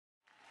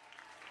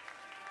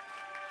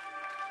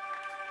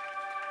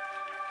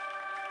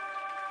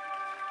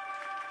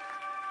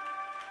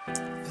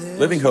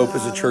Living Hope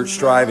is a church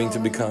striving to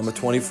become a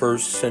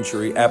 21st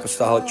century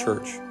apostolic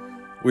church.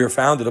 We are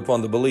founded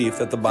upon the belief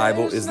that the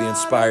Bible is the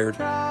inspired,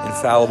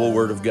 infallible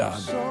Word of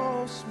God.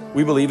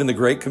 We believe in the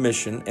Great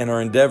Commission and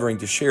are endeavoring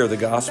to share the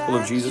gospel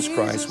of Jesus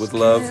Christ with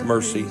love,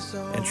 mercy,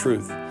 and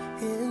truth.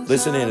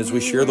 Listen in as we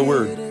share the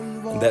Word,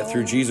 and that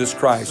through Jesus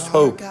Christ,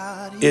 hope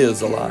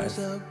is alive.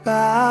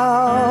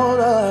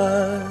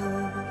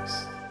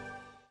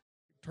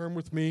 Turn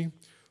with me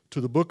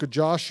to the book of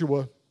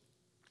Joshua,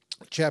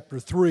 chapter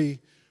 3.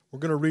 We're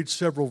going to read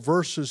several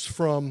verses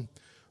from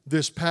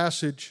this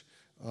passage.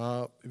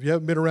 If you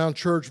haven't been around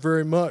church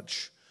very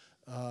much,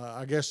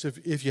 I guess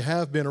if you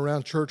have been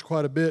around church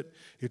quite a bit,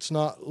 it's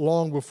not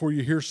long before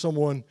you hear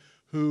someone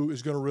who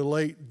is going to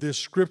relate this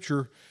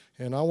scripture.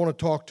 And I want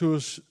to talk to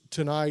us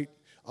tonight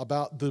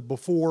about the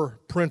before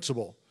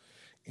principle.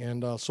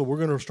 And so we're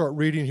going to start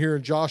reading here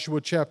in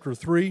Joshua chapter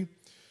 3,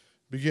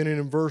 beginning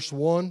in verse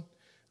 1.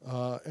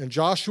 And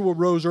Joshua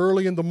rose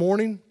early in the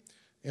morning,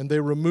 and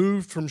they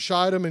removed from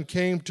Shittim and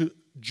came to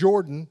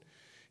Jordan,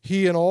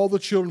 he and all the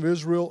children of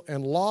Israel,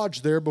 and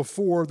lodged there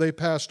before they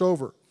passed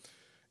over.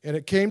 And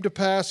it came to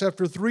pass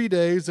after 3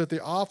 days that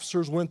the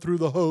officers went through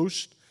the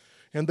host,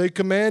 and they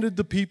commanded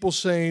the people,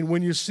 saying,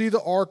 when you see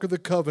the ark of the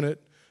covenant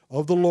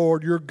of the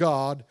Lord your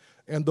God,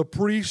 and the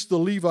priests, the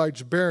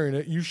Levites, bearing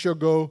it, you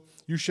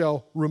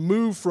shall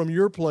remove from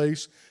your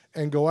place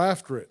and go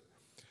after it.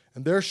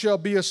 And there shall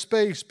be a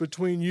space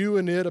between you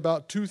and it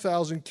about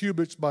 2,000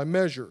 cubits by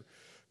measure.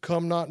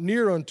 Come not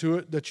near unto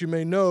it, that you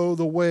may know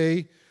the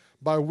way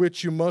by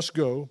which you must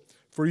go,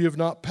 for you have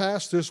not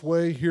passed this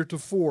way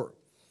heretofore.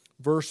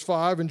 Verse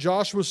 5, and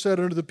Joshua said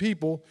unto the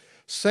people,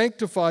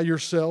 sanctify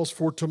yourselves,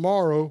 for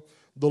tomorrow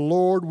the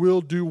Lord will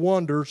do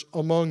wonders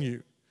among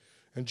you.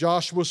 And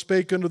Joshua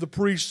spake unto the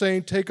priests,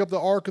 saying, take up the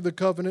ark of the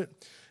covenant,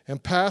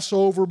 and pass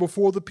over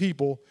before the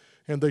people.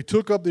 And they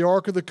took up the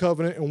ark of the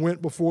covenant, and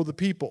went before the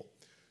people.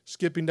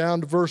 Skipping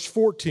down to verse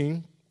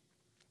 14,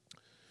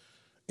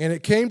 and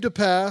it came to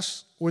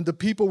pass, when the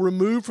people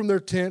removed from their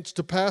tents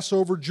to pass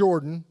over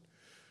Jordan,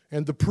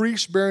 and the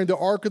priests bearing the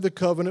ark of the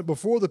covenant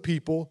before the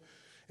people,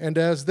 and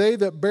as they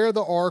that bear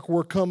the ark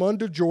were come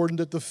unto Jordan,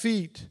 that the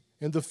feet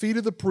of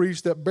the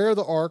priests that bear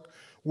the ark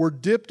were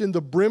dipped in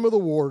the brim of the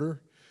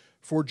water,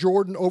 for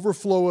Jordan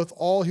overfloweth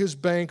all his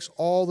banks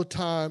all the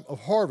time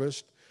of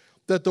harvest,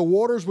 that the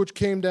waters which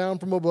came down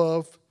from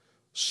above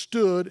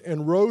stood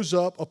and rose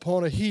up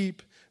upon a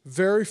heap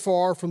very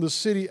far from the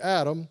city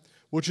Adam,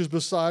 which is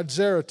beside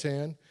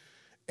Zaratan,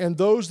 and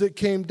those that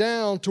came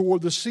down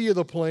toward the sea of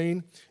the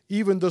plain,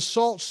 even the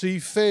salt sea,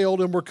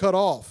 failed and were cut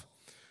off.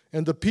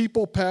 And the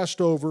people passed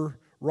over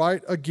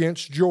right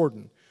against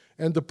Jordan.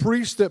 And the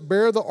priests that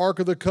bear the ark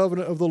of the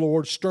covenant of the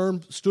Lord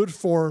stood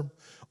firm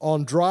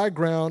on dry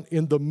ground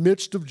in the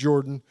midst of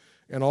Jordan,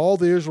 and all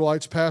the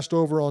Israelites passed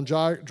over on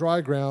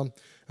dry ground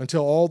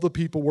until all the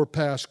people were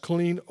passed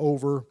clean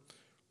over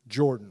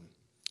Jordan.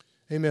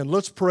 Amen.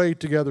 Let's pray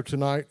together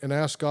tonight and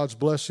ask God's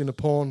blessing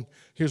upon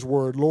His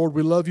word. Lord,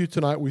 we love you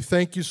tonight. We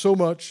thank you so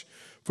much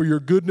for your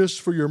goodness,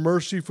 for your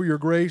mercy, for your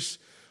grace.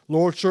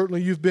 Lord,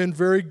 certainly you've been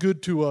very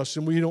good to us,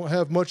 and we don't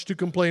have much to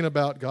complain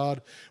about,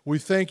 God. We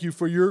thank you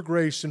for your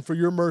grace and for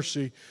your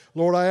mercy.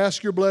 Lord, I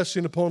ask your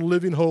blessing upon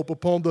Living Hope,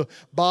 upon the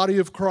body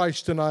of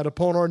Christ tonight,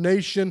 upon our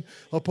nation,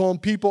 upon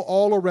people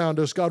all around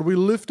us. God, we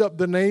lift up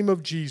the name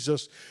of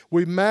Jesus.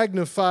 We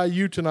magnify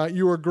you tonight.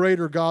 You are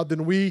greater, God,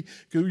 than we.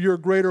 You're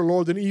greater,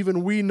 Lord, than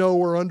even we know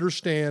or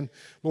understand.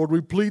 Lord,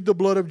 we plead the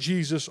blood of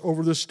Jesus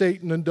over the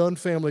Staten and Dunn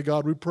family,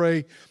 God. We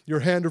pray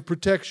your hand of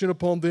protection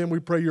upon them. We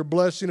pray your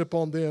blessing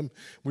upon them.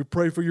 We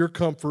pray for your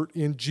comfort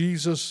in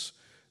Jesus'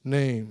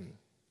 name.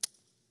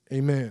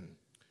 Amen.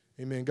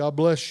 Amen. God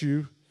bless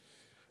you.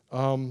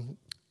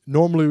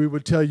 Normally we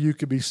would tell you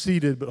could be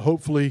seated, but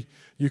hopefully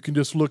you can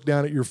just look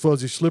down at your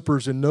fuzzy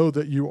slippers and know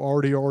that you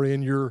already are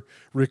in your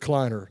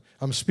recliner.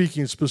 I'm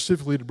speaking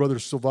specifically to Brother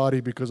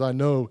Silvati because I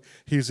know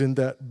he's in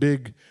that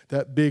big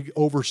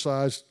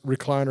oversized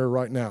recliner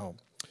right now.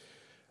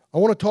 I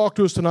want to talk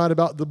to us tonight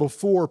about the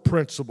before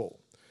principle.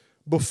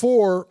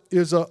 Before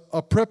is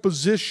a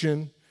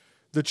preposition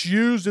that's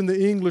used in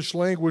the English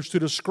language to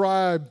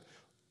describe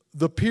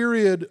the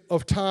period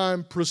of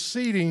time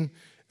preceding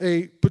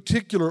a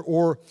particular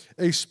or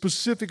a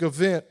specific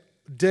event,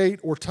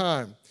 date, or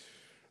time.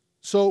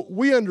 So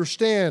we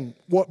understand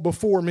what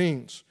before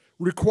means.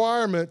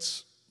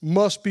 Requirements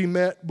must be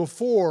met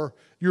before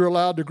you're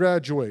allowed to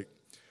graduate.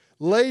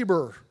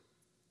 Labor,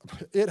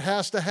 it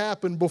has to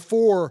happen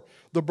before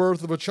the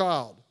birth of a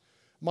child.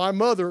 My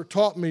mother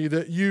taught me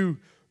that you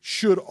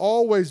should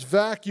always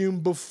vacuum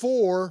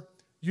before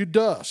you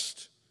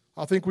dust.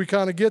 I think we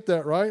kind of get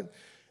that, right?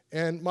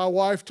 And my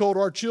wife told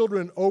our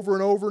children over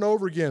and over and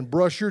over again,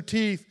 brush your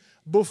teeth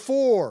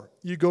before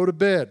you go to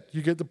bed.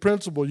 You get the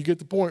principle, you get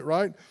the point,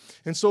 right?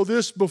 And so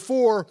this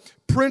before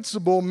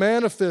principle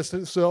manifests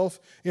itself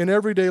in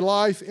everyday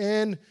life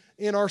and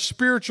in our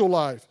spiritual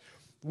life.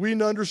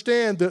 We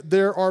understand that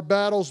there are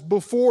battles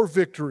before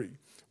victory.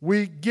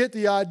 We get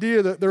the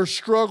idea that there's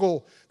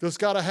struggle that's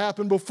got to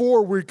happen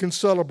before we can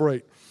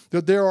celebrate.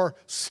 that there are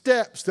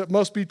steps that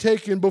must be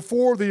taken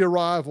before the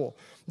arrival,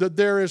 that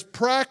there is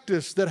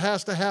practice that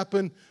has to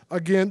happen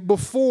again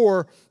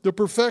before the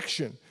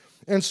perfection.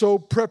 And so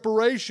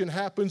preparation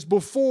happens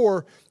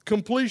before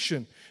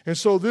completion. And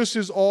so this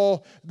is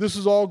all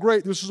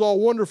great. This is all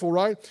wonderful,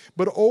 right?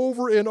 But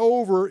over and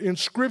over in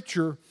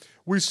Scripture,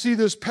 we see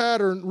this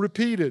pattern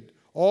repeated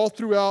all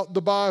throughout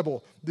the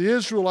Bible. The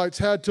Israelites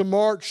had to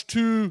march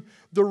to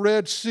the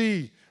Red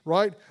Sea,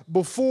 right,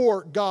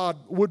 before God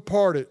would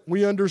part it.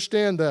 We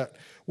understand that.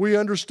 We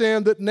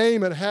understand that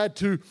Naaman had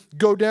to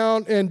go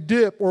down and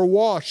dip or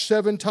wash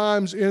 7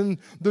 times in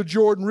the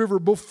Jordan River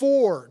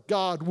before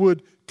God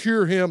would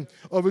cure him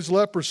of his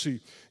leprosy.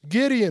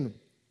 Gideon,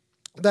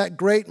 that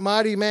great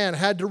mighty man,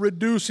 had to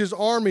reduce his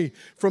army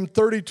from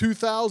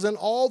 32,000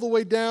 all the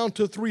way down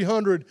to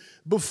 300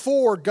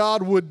 before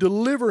God would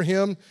deliver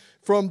him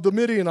from the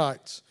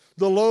Midianites.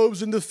 The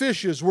loaves and the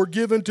fishes were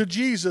given to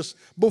Jesus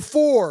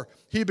before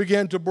he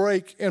began to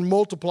break and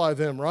multiply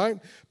them, right?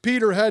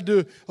 Peter had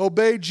to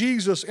obey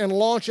Jesus and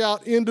launch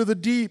out into the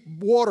deep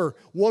water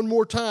one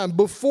more time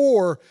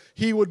before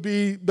he would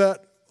be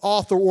that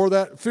author or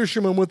that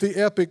fisherman with the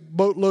epic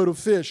boatload of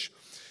fish.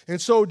 And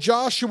so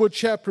Joshua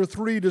chapter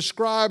 3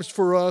 describes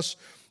for us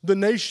the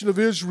nation of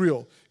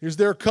Israel as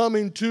they're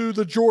coming to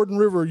the Jordan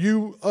River.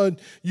 You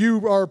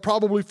are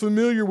probably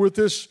familiar with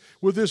this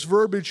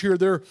verbiage here.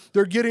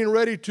 They're getting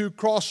ready to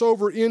cross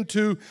over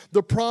into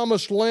the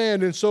promised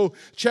land. And so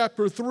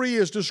chapter 3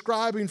 is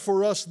describing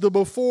for us the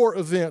before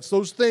events,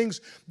 those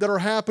things that are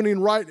happening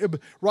right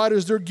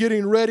as they're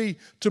getting ready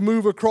to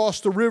move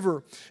across the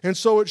river. And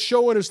so it's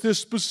showing us this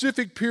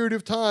specific period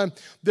of time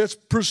that's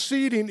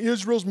preceding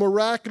Israel's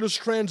miraculous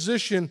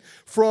transition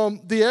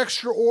from the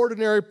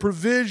extraordinary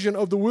provision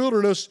of the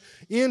wilderness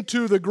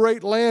into the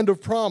great land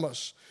of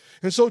promise.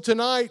 And so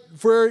tonight,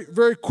 very,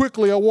 very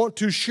quickly, I want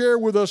to share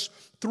with us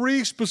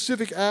 3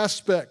 specific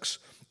aspects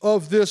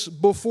of this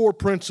before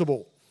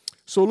principle.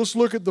 So let's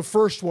look at the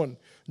first one.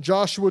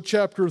 Joshua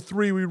chapter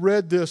 3, we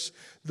read this.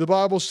 The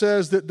Bible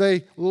says that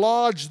they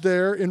lodged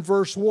there in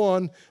verse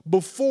 1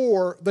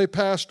 before they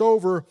passed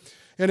over.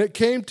 And it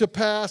came to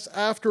pass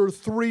after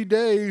 3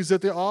 days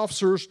that the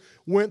officers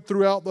went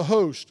throughout the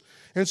host.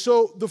 And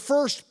so the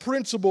first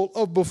principle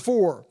of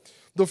before,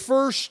 the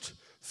first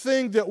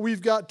thing that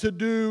we've got to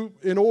do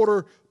in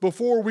order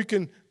before we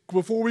can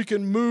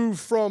move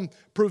from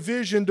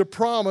provision to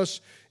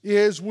promise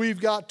is we've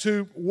got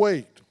to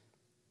wait.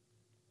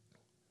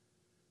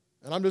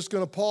 And I'm just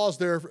going to pause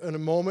there in a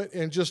moment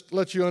and just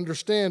let you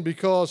understand,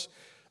 because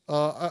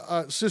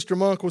Sister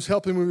Monk was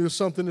helping me with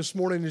something this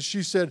morning, and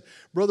she said,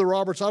 Brother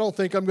Roberts, I don't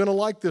think I'm going to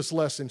like this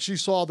lesson. She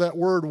saw that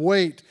word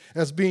wait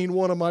as being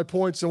one of my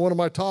points and one of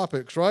my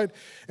topics, right?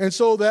 And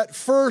so that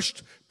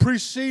first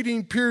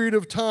preceding period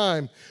of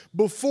time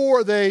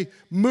before they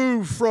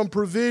move from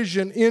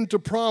provision into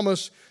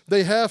promise,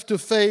 they have to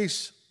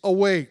face a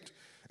wait.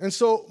 And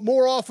so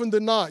more often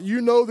than not, you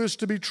know this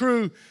to be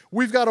true,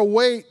 we've got to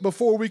wait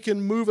before we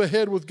can move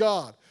ahead with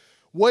God.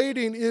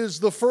 Waiting is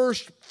the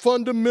first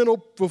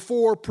fundamental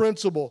before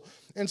principle.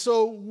 And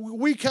so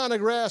we kind of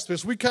grasp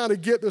this. We kind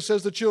of get this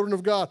as the children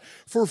of God.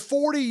 For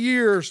 40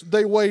 years,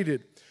 they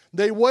waited.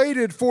 They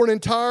waited for an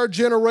entire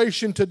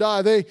generation to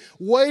die. They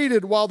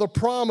waited while the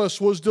promise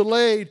was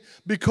delayed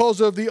because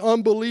of the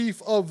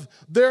unbelief of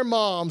their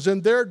moms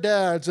and their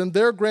dads and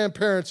their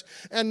grandparents.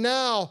 And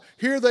now,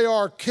 here they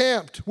are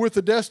camped with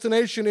the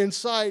destination in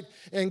sight,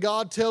 and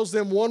God tells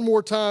them one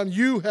more time,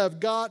 you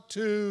have got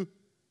to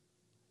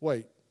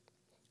wait.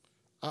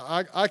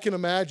 I can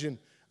imagine,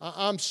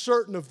 I'm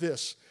certain of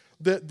this,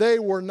 that they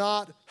were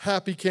not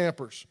happy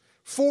campers.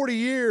 40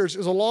 years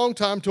is a long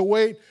time to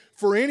wait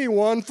for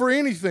anyone, for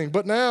anything.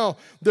 But now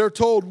they're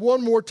told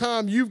one more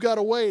time, you've got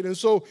to wait. And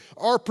so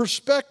our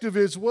perspective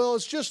is, well,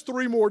 it's just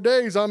 3 more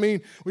days. I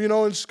mean, you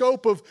know, in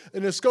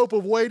the scope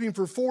of waiting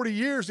for 40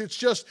 years, it's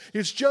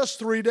just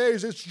 3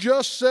 days. It's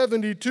just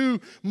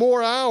 72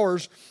 more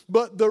hours.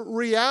 But the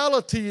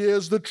reality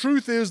is, the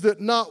truth is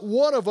that not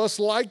one of us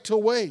like to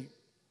wait.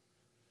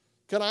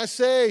 Can I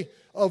say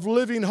of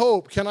Living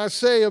Hope? Can I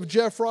say of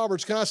Jeff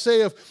Roberts? Can I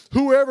say of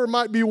whoever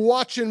might be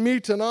watching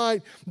me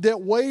tonight that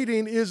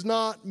waiting is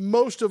not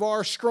most of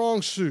our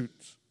strong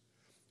suits?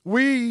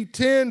 We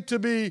tend to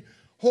be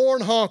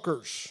horn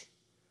honkers.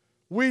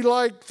 We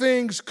like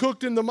things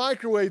cooked in the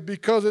microwave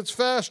because it's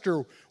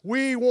faster.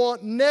 We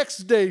want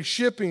next day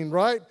shipping,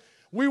 right?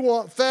 We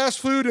want fast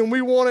food and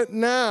we want it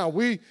now.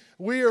 We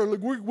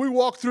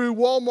walk through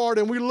Walmart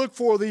and we look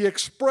for the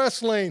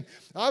express lane.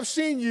 I've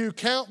seen you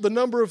count the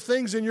number of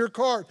things in your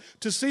cart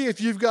to see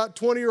if you've got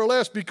 20 or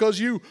less because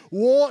you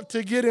want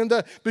to get in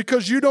that,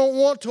 because you don't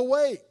want to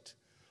wait.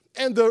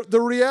 And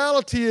the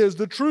reality is,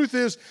 the truth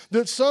is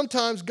that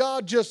sometimes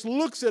God just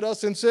looks at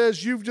us and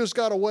says, you've just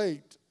got to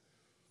wait.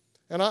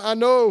 And I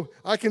know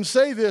I can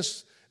say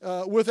this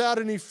without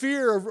any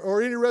fear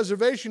or any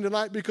reservation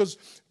tonight, because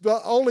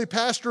only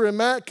Pastor and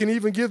Matt can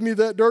even give me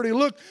that dirty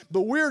look,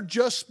 but we're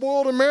just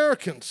spoiled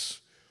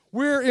Americans.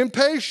 We're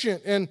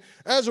impatient, and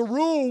as a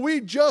rule, we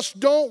just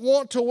don't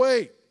want to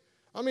wait.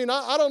 I mean,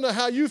 I don't know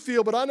how you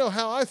feel, but I know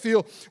how I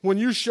feel when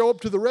you show up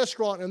to the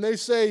restaurant and they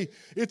say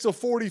it's a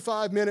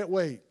 45-minute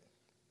wait.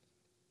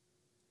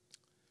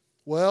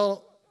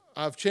 Well,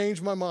 I've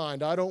changed my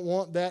mind. I don't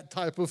want that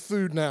type of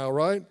food now,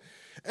 right?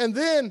 And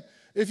then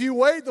if you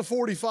wait the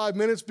 45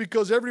 minutes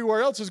because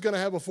everywhere else is going to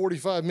have a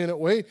 45-minute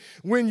wait,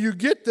 when you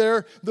get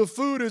there, the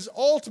food is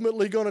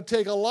ultimately going to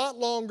take a lot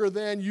longer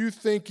than you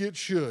think it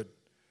should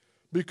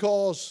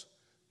because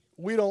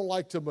we don't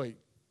like to wait.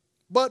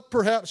 But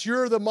perhaps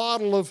you're the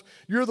model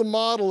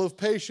of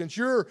patience.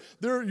 You're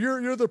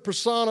the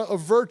persona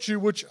of virtue,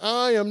 which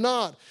I am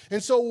not.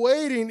 And so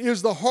waiting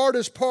is the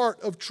hardest part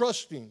of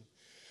trusting.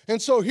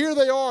 And so here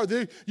they are.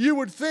 You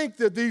would think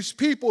that these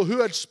people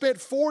who had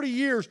spent 40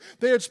 years,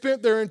 they had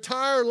spent their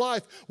entire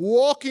life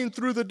walking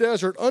through the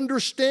desert,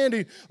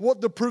 understanding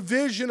what the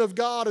provision of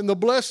God and the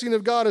blessing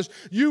of God is.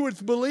 You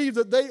would believe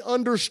that they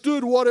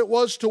understood what it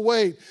was to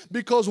wait,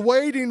 because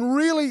waiting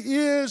really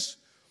is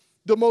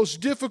the most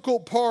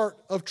difficult part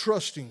of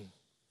trusting.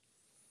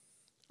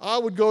 I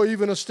would go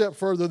even a step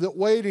further, that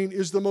waiting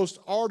is the most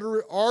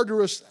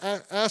arduous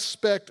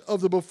aspect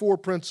of the before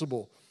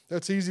principle.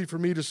 That's easy for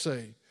me to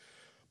say.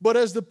 But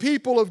as the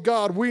people of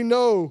God,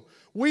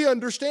 we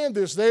understand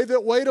this. They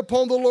that wait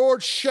upon the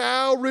Lord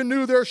shall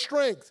renew their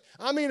strength.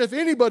 I mean, if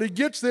anybody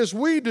gets this,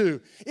 we do.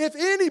 If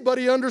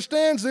anybody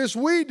understands this,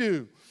 we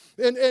do.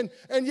 And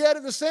yet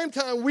at the same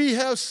time, we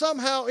have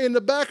somehow in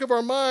the back of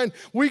our mind,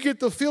 we get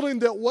the feeling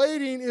that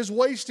waiting is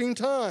wasting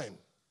time.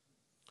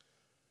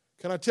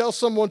 Can I tell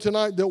someone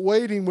tonight that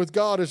waiting with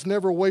God is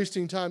never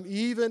wasting time,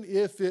 even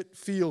if it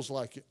feels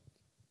like it?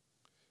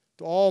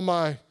 To all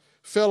my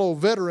fellow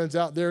veterans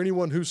out there,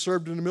 anyone who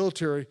served in the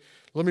military,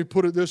 let me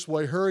put it this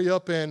way: hurry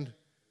up and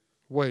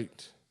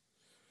wait.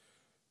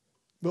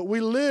 But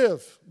we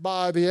live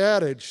by the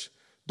adage,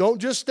 don't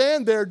just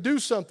stand there, do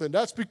something.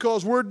 That's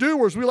because we're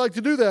doers. We like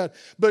to do that.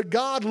 But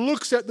God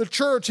looks at the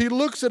church. He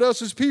looks at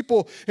us as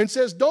people and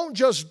says, don't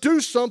just do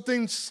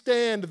something,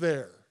 stand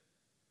there.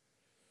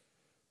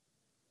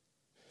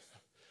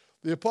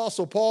 The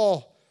Apostle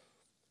Paul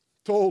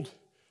told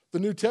the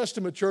New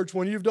Testament church,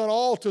 when you've done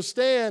all to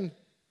stand,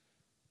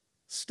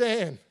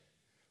 stand.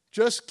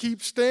 Just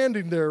keep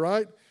standing there,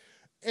 right?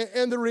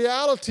 And the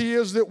reality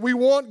is that we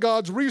want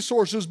God's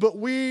resources, but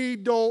we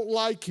don't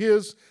like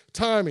His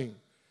timing.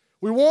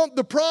 We want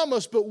the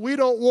promise, but we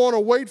don't want to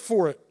wait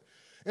for it.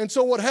 And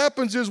so what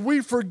happens is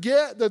we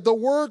forget that the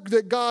work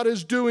that God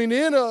is doing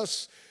in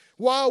us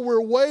while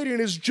we're waiting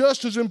is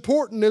just as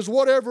important as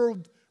whatever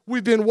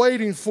we've been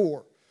waiting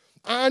for.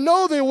 I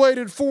know they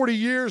waited 40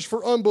 years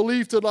for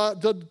unbelief to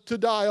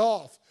die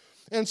off.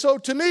 And so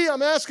to me,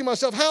 I'm asking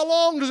myself, how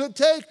long does it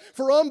take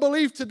for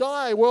unbelief to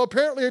die? Well,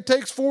 apparently it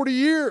takes 40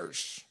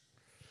 years.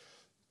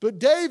 But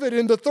David,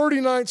 in the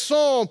 39th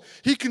Psalm,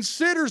 he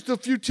considers the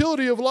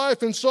futility of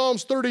life in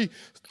Psalms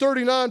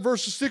 39,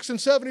 verses 6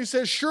 and 7. He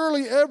says,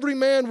 surely every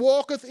man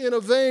walketh in a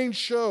vain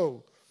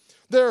show.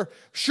 They're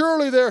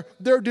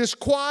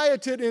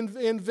disquieted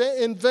in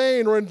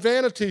vain or in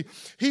vanity.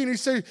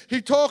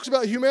 He talks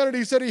about humanity.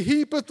 He said, he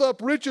heapeth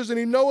up riches and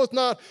he knoweth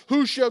not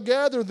who shall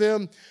gather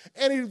them.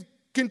 And he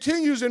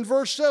continues in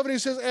verse 7, he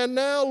says, and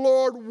now,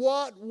 Lord,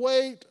 what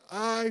wait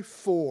I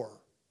for?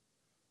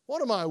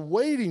 What am I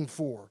waiting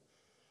for?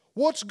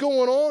 What's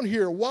going on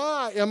here?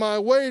 Why am I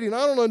waiting?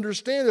 I don't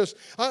understand this.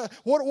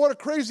 What a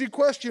crazy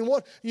question.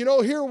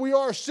 Here we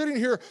are sitting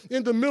here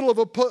in the middle of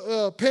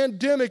a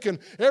pandemic and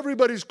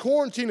everybody's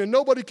quarantined and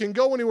nobody can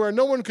go anywhere and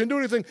no one can do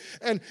anything.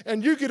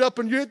 And you get up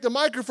and you hit the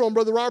microphone,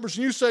 Brother Roberts,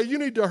 and you say, you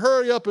need to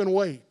hurry up and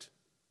wait.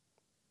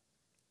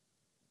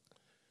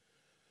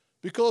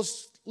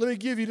 Because let me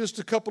give you just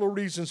a couple of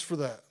reasons for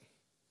that.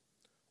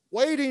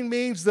 Waiting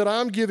means that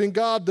I'm giving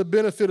God the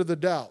benefit of the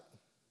doubt.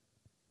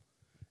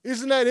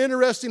 Isn't that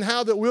interesting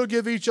how that we'll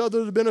give each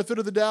other the benefit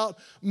of the doubt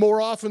more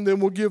often than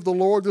we'll give the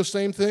Lord the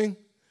same thing?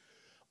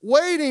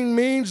 Waiting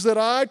means that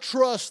I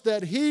trust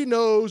that He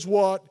knows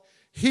what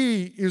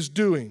He is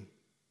doing.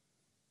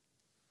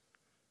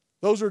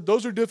 Those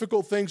are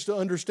difficult things to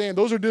understand.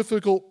 Those are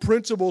difficult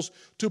principles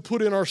to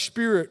put in our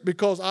spirit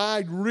because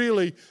I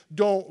really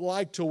don't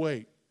like to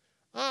wait.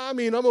 I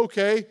mean, I'm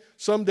okay.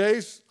 Some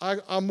days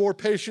I'm more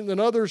patient than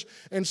others,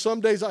 and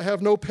some days I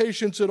have no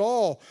patience at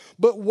all.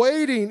 But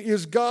waiting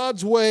is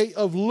God's way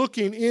of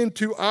looking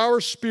into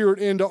our spirit,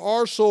 into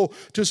our soul,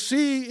 to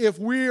see if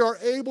we are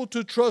able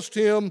to trust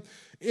Him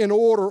in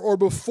order or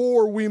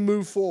before we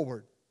move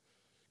forward.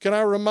 Can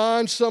I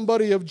remind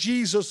somebody of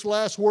Jesus'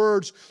 last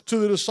words to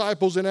the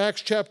disciples in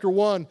Acts chapter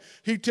 1?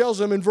 He tells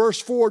them in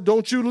verse 4,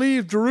 don't you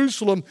leave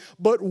Jerusalem,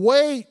 but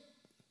wait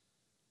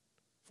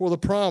for the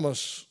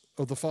promise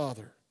of the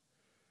Father.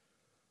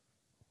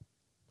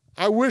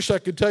 I wish I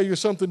could tell you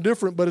something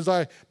different, but as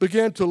I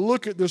began to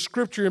look at the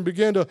scripture and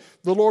the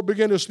Lord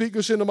began to speak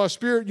this into my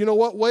spirit, you know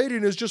what?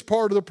 Waiting is just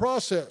part of the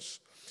process.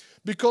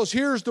 Because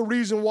here's the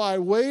reason why.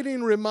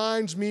 Waiting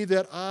reminds me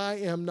that I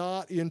am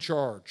not in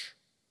charge.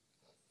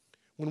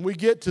 When we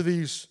get to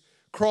these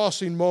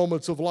crossing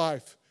moments of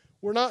life,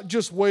 we're not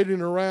just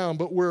waiting around,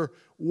 but we're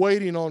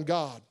waiting on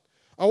God.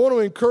 I want to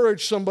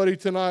encourage somebody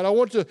tonight. I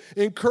want to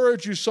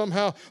encourage you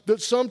somehow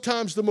that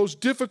sometimes the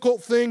most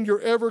difficult thing you're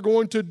ever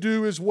going to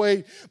do is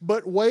wait.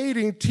 But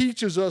waiting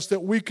teaches us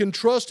that we can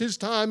trust His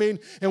timing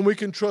and we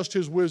can trust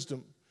His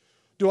wisdom.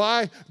 Do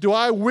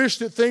I wish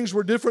that things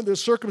were different, that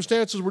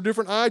circumstances were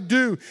different? I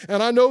do,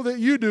 and I know that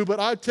you do,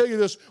 but I tell you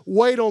this,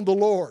 wait on the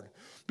Lord.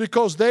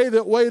 Because they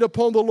that wait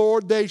upon the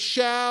Lord, they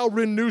shall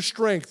renew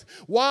strength.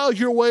 While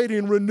you're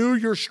waiting, renew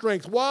your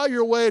strength. While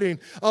you're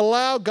waiting,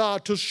 allow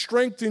God to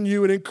strengthen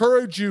you and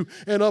encourage you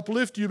and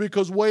uplift you,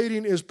 because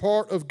waiting is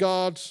part of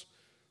God's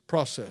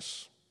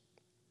process.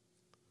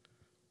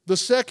 The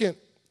second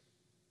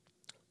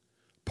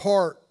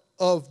part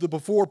of the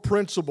before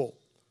principle,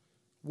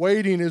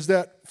 waiting, is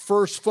that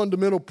first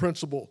fundamental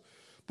principle.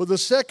 But the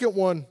second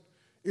one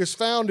is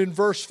found in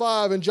verse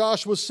 5. And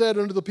Joshua said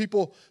unto the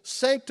people,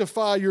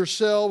 sanctify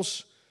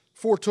yourselves,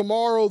 for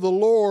tomorrow the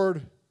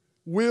Lord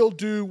will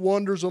do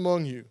wonders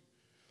among you.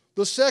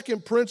 The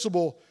second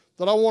principle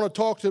that I want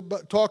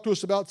to talk to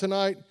us about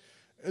tonight,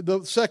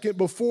 the second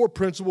before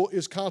principle,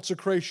 is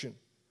consecration.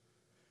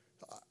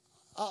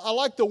 I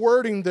like the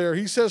wording there.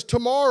 He says,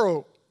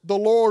 tomorrow the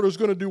Lord is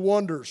going to do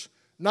wonders.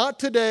 Not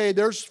today,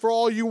 there's for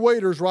all you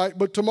waiters, right?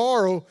 But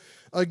tomorrow,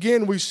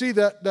 again, we see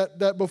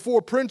that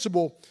before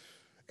principle.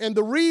 And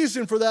the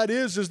reason for that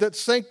is that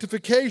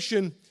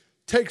sanctification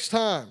takes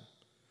time.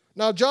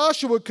 Now,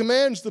 Joshua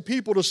commands the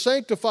people to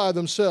sanctify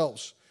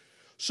themselves.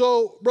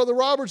 So, Brother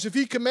Roberts, if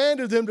he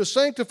commanded them to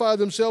sanctify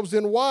themselves,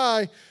 then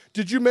why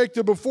did you make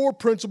the before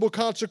principle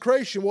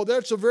consecration? Well,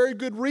 that's a very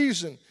good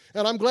reason.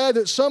 And I'm glad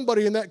that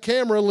somebody in that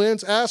camera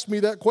lens asked me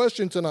that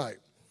question tonight.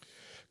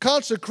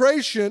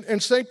 Consecration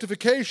and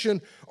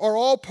sanctification are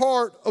all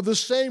part of the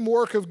same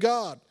work of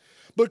God.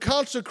 But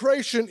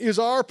consecration is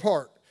our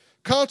part.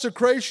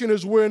 Consecration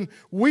is when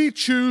we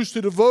choose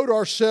to devote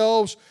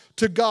ourselves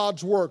to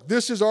God's work.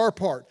 This is our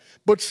part.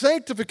 But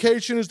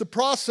sanctification is the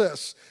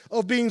process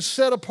of being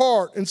set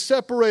apart and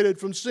separated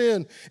from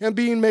sin and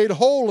being made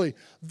holy.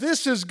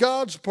 This is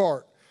God's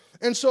part.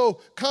 And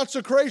so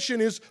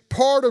consecration is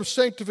part of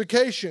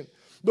sanctification.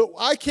 But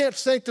I can't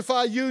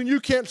sanctify you and you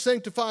can't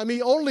sanctify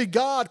me. Only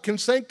God can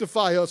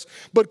sanctify us.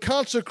 But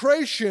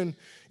consecration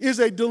is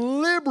a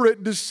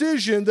deliberate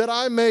decision that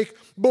I make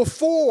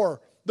before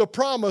the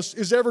promise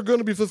is ever going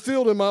to be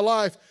fulfilled in my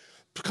life.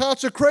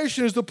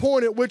 Consecration is the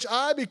point at which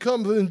I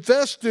become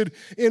invested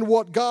in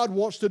what God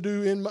wants to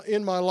do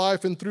in my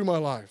life and through my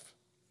life.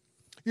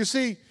 You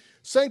see,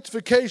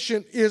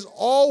 sanctification is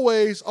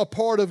always a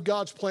part of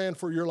God's plan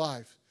for your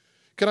life.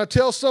 Can I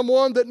tell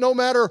someone that no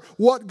matter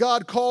what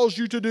God calls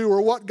you to do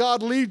or what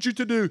God leads you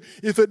to do,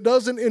 if it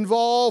doesn't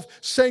involve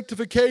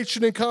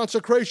sanctification and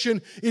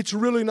consecration, it's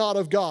really not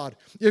of God.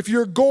 If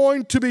you're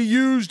going to be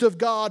used of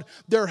God,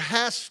 there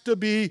has to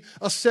be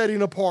a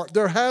setting apart.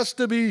 There has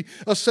to be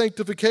a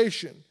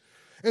sanctification.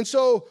 And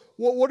so,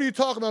 what are you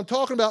talking about? I'm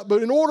talking about,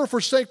 but in order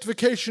for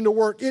sanctification to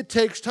work, it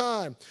takes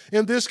time.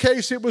 In this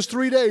case, it was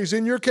 3 days.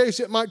 In your case,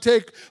 it might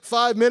take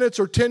 5 minutes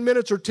or 10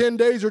 minutes or 10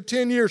 days or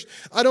 10 years.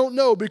 I don't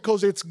know,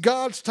 because it's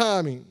God's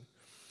timing.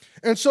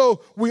 And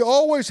so, we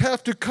always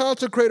have to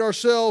consecrate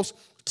ourselves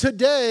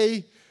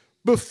today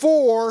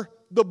before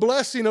the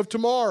blessing of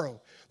tomorrow.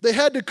 They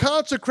had to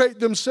consecrate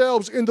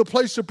themselves in the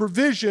place of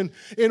provision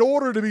in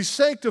order to be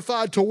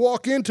sanctified to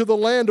walk into the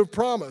land of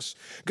promise.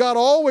 God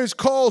always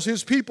calls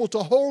His people to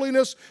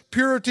holiness,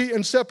 purity,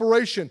 and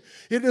separation.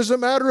 It doesn't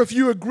matter if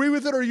you agree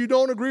with it or you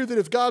don't agree with it.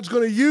 If God's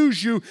going to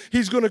use you,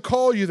 He's going to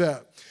call you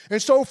that.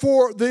 And so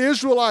for the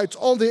Israelites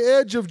on the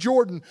edge of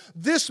Jordan,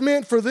 this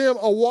meant for them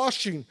a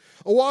washing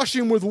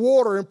with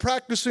water and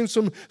practicing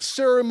some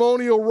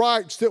ceremonial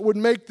rites that would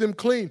make them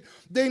clean.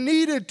 They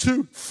needed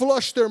to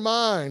flush their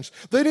minds.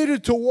 They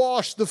needed to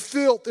wash the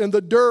filth and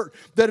the dirt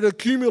that had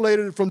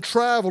accumulated from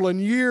travel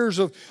and years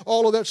of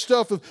all of that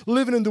stuff of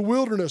living in the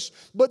wilderness.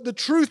 But the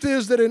truth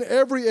is that in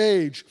every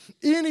age,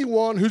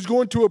 anyone who's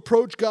going to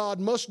approach God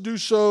must do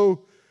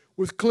so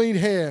with clean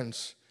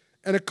hands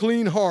and a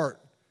clean heart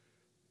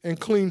and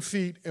clean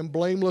feet and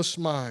blameless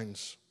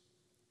minds.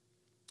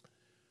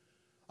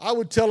 I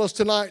would tell us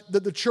tonight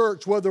that the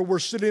church, whether we're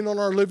sitting on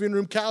our living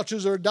room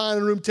couches or a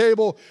dining room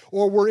table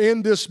or we're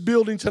in this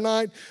building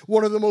tonight,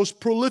 one of the most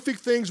prolific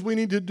things we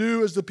need to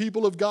do as the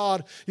people of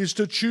God is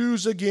to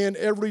choose again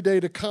every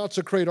day to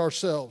consecrate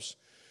ourselves.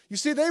 You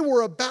see, they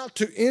were about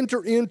to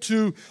enter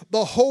into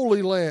the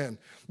Holy Land.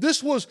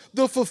 This was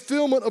the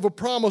fulfillment of a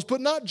promise, but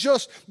not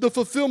just the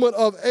fulfillment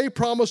of a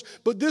promise,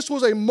 but this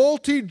was a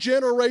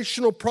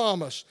multi-generational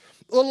promise.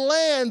 A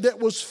land that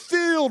was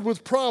filled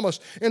with promise.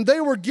 And they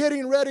were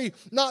getting ready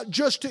not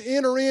just to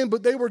enter in,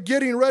 but they were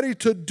getting ready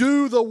to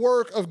do the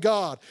work of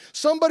God.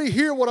 Somebody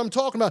hear what I'm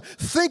talking about.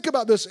 Think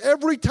about this.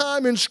 Every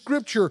time in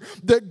Scripture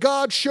that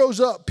God shows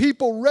up,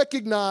 people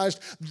recognized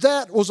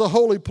that was a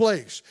holy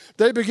place.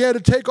 They began to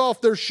take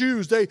off their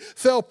shoes. They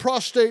fell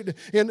prostrate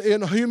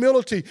in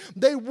humility.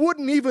 They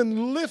wouldn't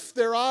even lift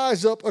their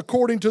eyes up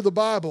according to the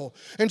Bible.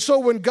 And so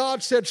when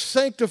God said,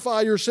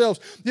 sanctify yourselves,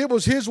 it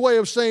was His way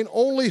of saying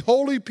only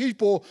holy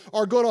people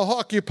are going to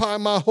occupy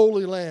my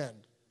holy land.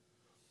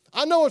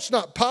 I know it's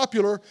not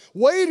popular.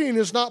 Waiting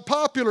is not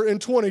popular in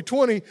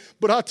 2020,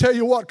 but I tell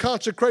you what,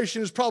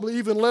 consecration is probably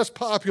even less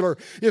popular.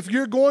 If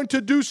you're going to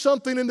do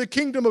something in the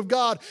kingdom of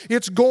God,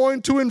 it's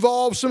going to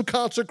involve some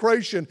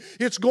consecration.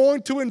 It's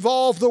going to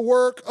involve the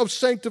work of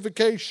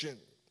sanctification.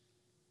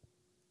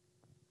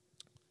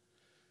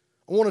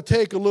 I want to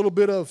take a little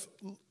bit of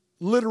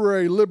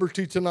literary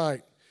liberty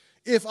tonight.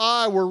 If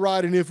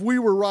we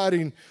were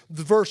writing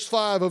the verse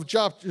 5 of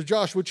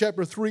Joshua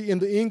chapter 3 in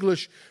the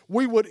English,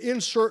 we would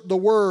insert the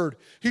word.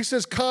 He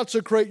says,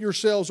 consecrate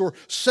yourselves or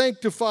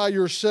sanctify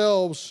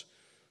yourselves.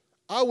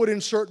 I would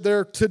insert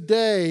there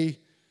today,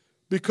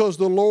 because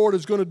the Lord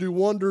is going to do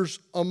wonders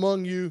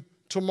among you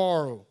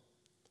tomorrow.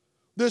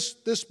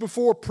 This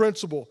before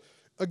principle,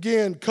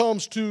 again,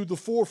 comes to the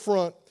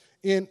forefront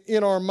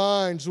in our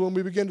minds when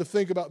we begin to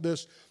think about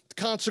this.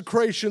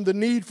 Consecration, the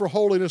need for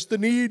holiness, the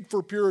need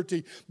for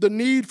purity, the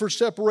need for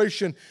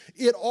separation.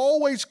 It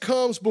always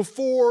comes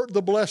before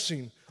the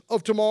blessing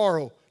of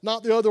tomorrow,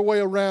 not the other way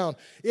around.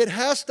 It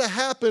has to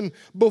happen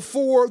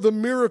before the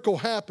miracle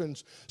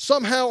happens.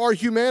 Somehow our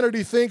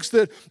humanity thinks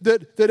that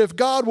if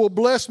God will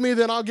bless me,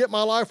 then I'll get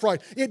my life right.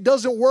 It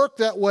doesn't work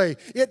that way.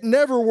 It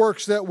never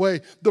works that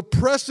way. The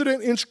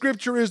precedent in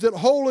Scripture is that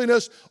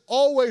holiness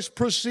always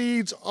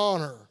precedes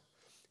honor.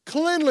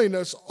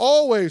 Cleanliness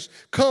always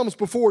comes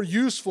before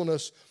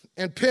usefulness,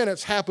 and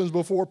penance happens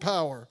before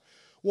power.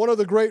 One of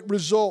the great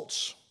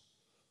results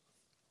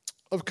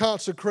of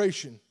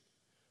consecration,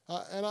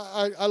 and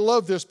I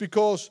love this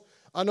because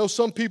I know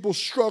some people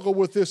struggle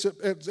with this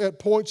at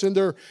points in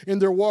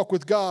their walk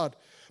with God.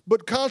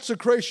 But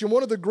consecration,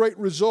 one of the great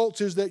results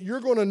is that you're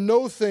going to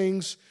know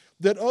things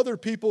that other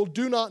people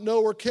do not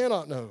know or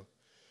cannot know.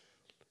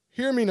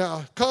 Hear me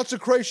now.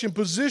 Consecration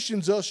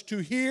positions us to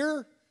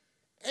hear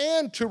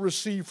and to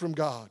receive from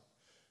God.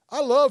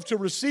 I love to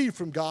receive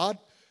from God.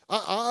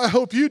 I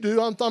hope you do.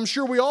 I'm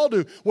sure we all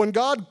do. When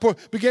God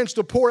begins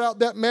to pour out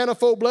that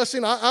manifold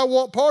blessing, I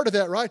want part of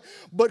that, right?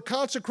 But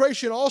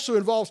consecration also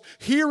involves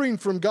hearing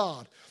from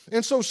God.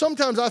 And so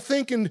sometimes I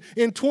think in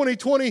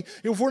 2020,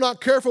 if we're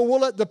not careful, we'll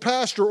let the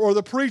pastor or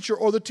the preacher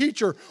or the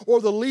teacher or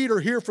the leader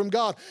hear from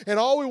God. And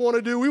all we want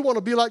to do, we want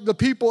to be like the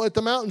people at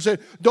the mountain said,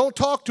 don't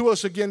talk to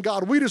us again,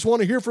 God. We just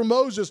want to hear from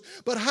Moses.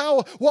 But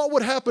what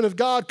would happen if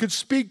God could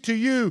speak to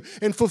you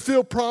and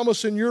fulfill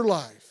promise in your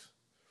life?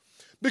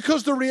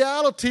 Because the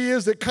reality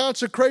is that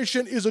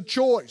consecration is a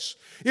choice.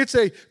 It's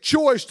a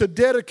choice to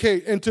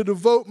dedicate and to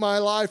devote my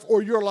life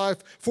or your life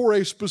for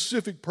a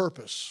specific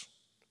purpose.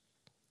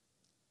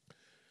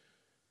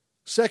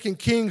 2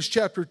 Kings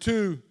chapter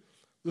 2,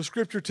 the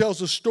scripture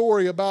tells a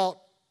story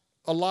about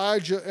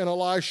Elijah and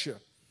Elisha.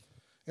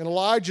 And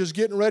Elijah is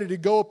getting ready to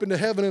go up into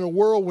heaven in a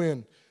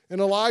whirlwind.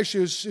 And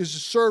Elisha is his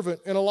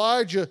servant. And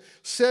Elijah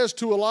says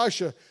to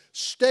Elisha,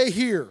 stay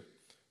here.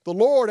 The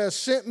Lord has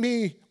sent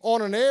me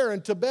on an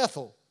errand to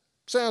Bethel.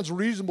 Sounds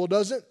reasonable,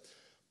 doesn't it?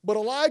 But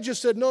Elijah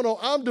said, no,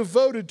 I'm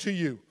devoted to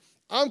you.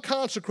 I'm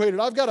consecrated.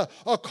 I've got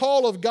a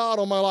call of God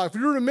on my life.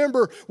 You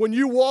remember when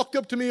you walked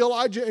up to me,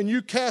 Elijah, and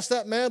you cast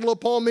that mantle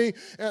upon me,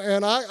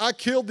 and I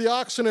killed the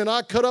oxen, and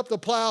I cut up the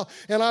plow,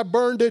 and I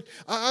burned it.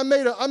 I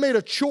made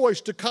a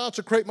choice to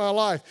consecrate my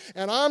life,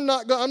 and I'm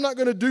not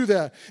going to do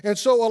that. And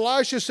so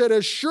Elisha said,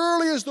 as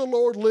surely as the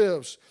Lord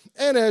lives,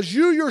 and as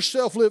you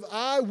yourself live,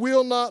 I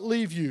will not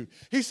leave you.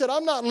 He said,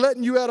 I'm not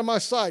letting you out of my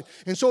sight.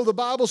 And so the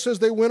Bible says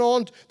they went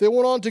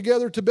on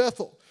together to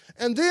Bethel.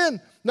 And then,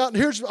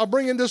 I'm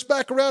bringing this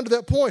back around to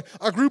that point.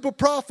 A group of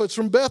prophets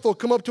from Bethel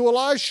come up to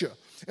Elisha.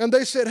 And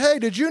they said, hey,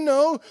 did you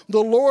know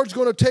the Lord's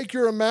going to take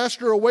your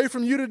master away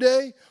from you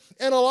today?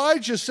 And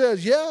Elijah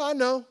says, yeah, I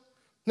know.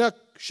 Now,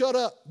 shut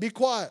up. Be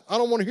quiet. I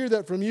don't want to hear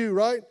that from you,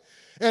 right?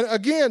 And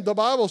again, the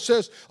Bible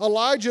says,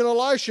 Elijah and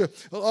Elisha,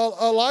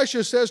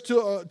 Elijah says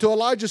to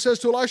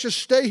Elisha,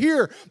 stay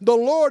here. The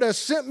Lord has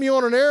sent me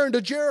on an errand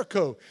to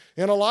Jericho.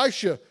 And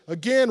Elisha,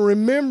 again,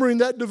 remembering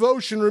that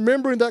devotion,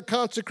 remembering that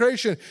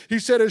consecration, he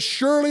said, as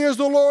surely as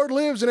the Lord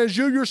lives and as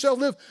you yourself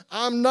live,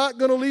 I'm not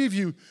going to leave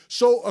you.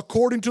 So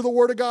according to the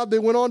word of God, they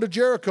went on to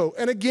Jericho.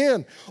 And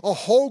again, a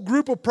whole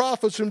group of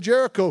prophets from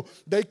Jericho,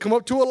 they come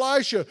up to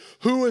Elisha,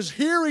 who is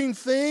hearing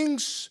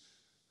things.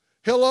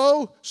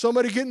 Hello?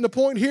 Somebody getting the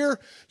point here?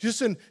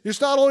 Listen,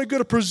 it's not only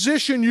going to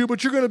position you,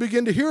 but you're going to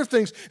begin to hear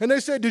things. And they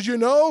said, did you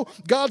know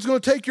God's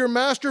going to take your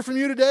master from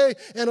you today?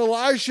 And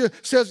Elisha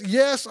says,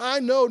 yes,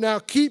 I know. Now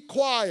keep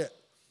quiet.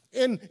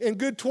 In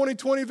good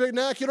 2020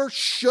 vernacular,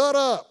 shut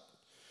up.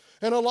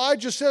 And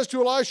Elijah says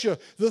to Elisha,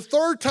 the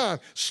third time,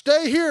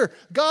 stay here.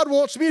 God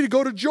wants me to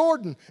go to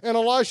Jordan. And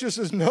Elisha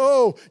says,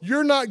 no,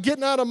 you're not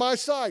getting out of my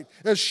sight.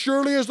 As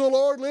surely as the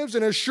Lord lives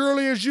and as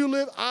surely as you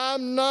live,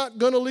 I'm not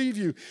going to leave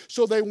you.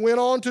 So they went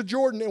on to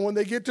Jordan. And when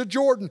they get to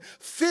Jordan,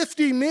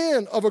 50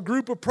 men of a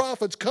group of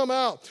prophets come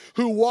out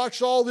who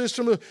watched all this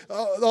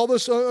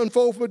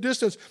unfold from a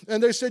distance.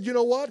 And they said, you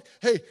know what?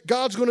 Hey,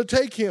 God's going to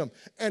take him.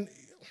 And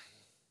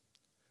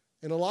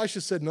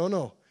Elisha said,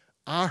 no,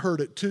 I heard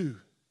it too.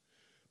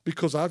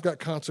 Because I've got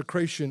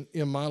consecration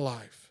in my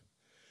life.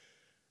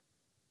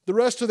 The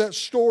rest of that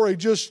story,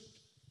 just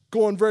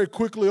going very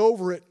quickly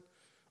over it,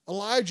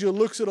 Elijah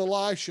looks at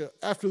Elisha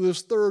after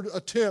this third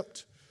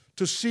attempt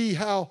to see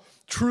how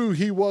true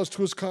he was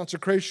to his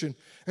consecration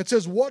and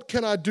says, what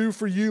can I do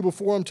for you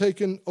before I'm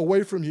taken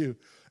away from you?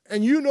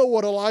 And you know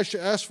what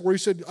Elisha asked for. He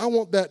said, I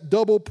want that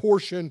double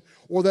portion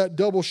or that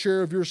double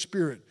share of your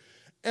spirit.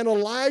 And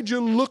Elijah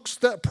looks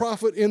that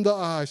prophet in the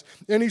eyes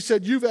and he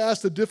said, you've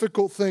asked a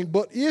difficult thing,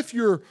 but if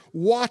you're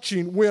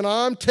watching when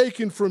I'm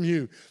taken from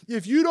you,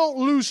 if you don't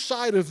lose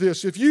sight of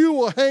this, if you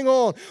will hang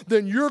on,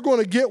 then you're going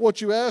to get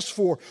what you asked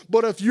for.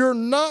 But if you're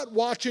not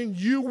watching,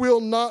 you will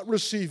not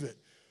receive it.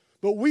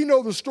 But we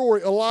know the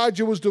story.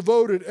 Elijah was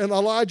devoted and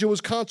Elijah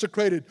was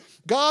consecrated.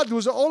 God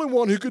was the only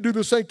one who could do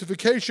the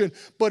sanctification,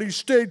 but he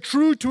stayed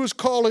true to his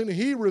calling.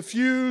 He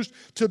refused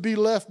to be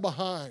left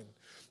behind.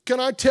 Can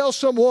I tell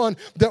someone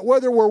that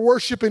whether we're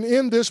worshiping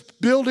in this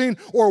building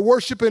or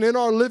worshiping in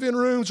our living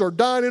rooms or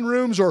dining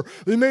rooms or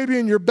maybe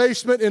in your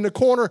basement in the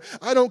corner,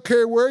 I don't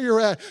care where you're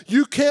at,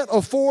 you can't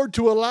afford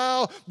to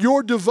allow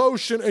your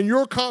devotion and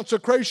your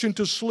consecration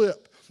to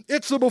slip.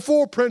 It's the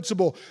before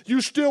principle.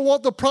 You still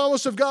want the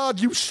promise of God,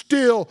 you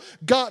still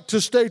got to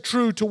stay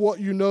true to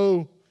what you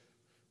know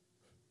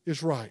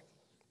is right.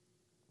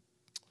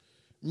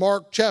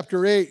 Mark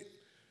chapter 8,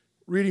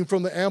 reading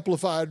from the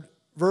Amplified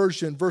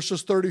Version,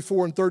 verses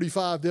 34 and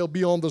 35, they'll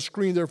be on the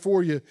screen there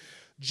for you.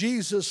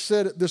 Jesus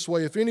said it this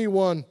way, if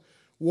anyone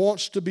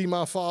wants to be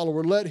my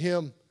follower, let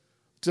him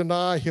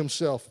deny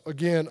himself.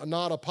 Again,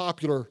 not a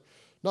popular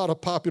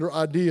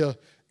idea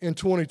in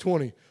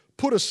 2020.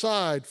 Put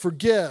aside,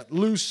 forget,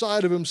 lose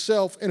sight of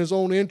himself and his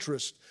own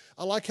interest.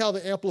 I like how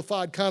the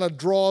Amplified kind of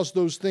draws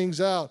those things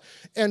out.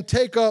 And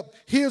take up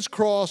his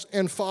cross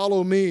and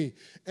follow me.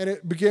 And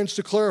it begins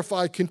to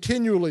clarify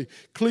continually,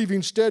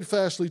 cleaving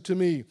steadfastly to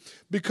me.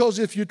 Because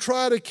if you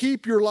try to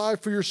keep your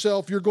life for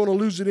yourself, you're going to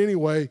lose it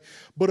anyway.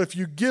 But if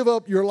you give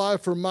up your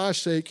life for my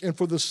sake and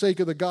for the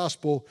sake of the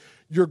gospel,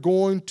 you're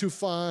going to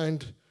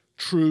find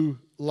true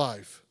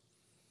life.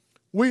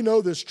 We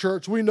know this,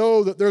 church. We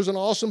know that there's an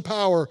awesome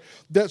power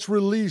that's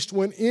released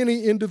when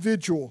any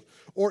individual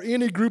or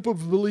any group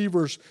of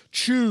believers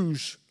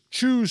choose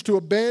to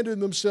abandon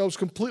themselves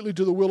completely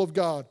to the will of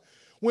God.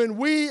 When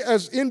we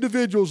as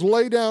individuals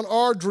lay down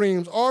our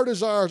dreams, our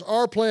desires,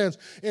 our plans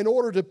in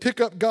order to pick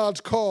up God's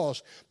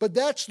cause. But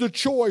that's the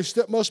choice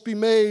that must be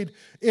made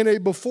in a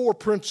before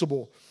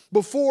principle.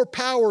 Before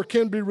power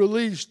can be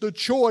released, the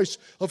choice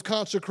of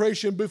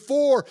consecration,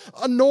 before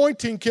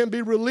anointing can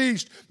be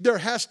released, there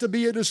has to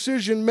be a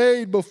decision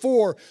made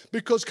before,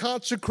 because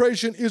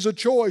consecration is a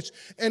choice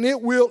and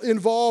it will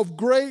involve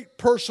great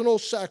personal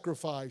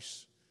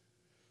sacrifice.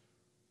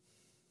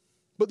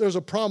 But there's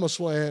a promised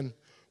land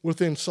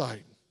within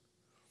sight.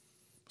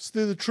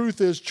 See, the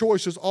truth is,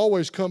 choices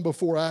always come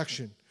before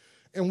action,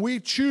 and we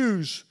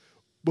choose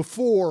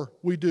before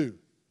we do.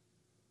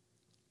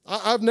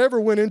 I've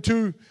never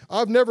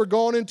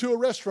gone into a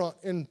restaurant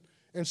and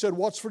said,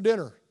 what's for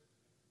dinner?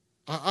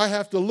 I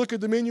have to look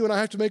at the menu and I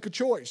have to make a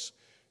choice.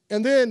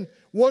 And then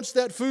once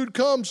that food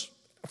comes,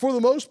 for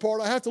the most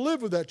part, I have to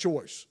live with that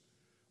choice.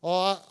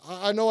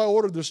 I know I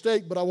ordered the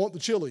steak, but I want the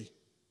chili.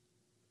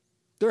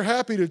 They're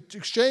happy to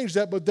exchange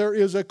that, but there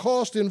is a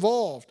cost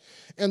involved.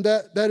 And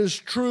that is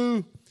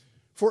true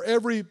for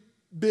every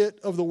bit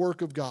of the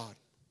work of God.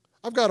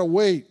 I've got to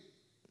wait,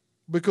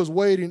 because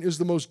waiting is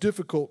the most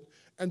difficult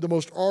and the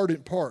most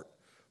ardent part.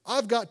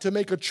 I've got to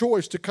make a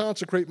choice to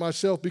consecrate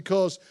myself,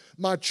 because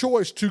my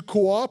choice to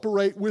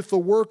cooperate with the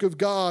work of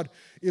God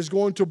is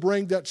going to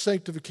bring that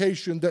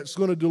sanctification that's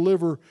going to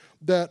deliver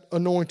that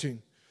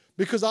anointing.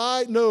 Because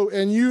I know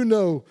and you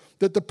know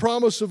that the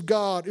promise of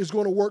God is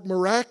going to work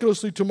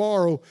miraculously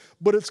tomorrow,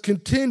 but it's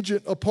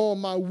contingent upon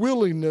my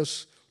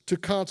willingness to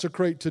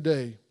consecrate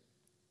today.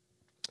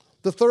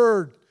 The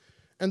third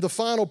and the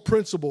final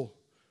principle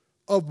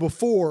of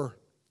before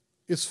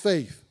is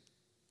faith.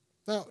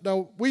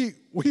 Now we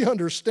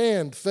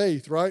understand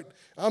faith, right?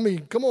 I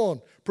mean, come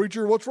on,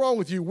 preacher, what's wrong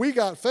with you? We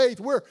got faith.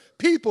 We're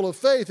people of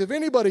faith. If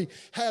anybody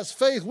has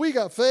faith, we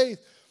got faith.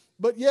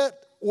 But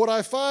yet, what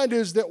I find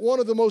is that one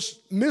of the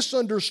most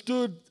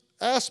misunderstood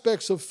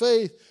aspects of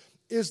faith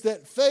is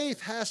that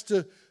faith has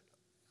to,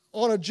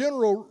 on a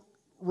general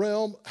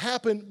realm,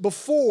 happen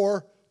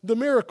before the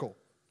miracle.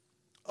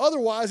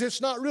 Otherwise,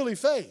 it's not really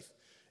faith.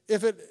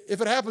 If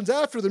it happens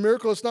after the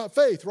miracle, it's not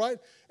faith, right?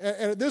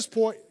 And at this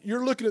point,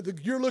 you're looking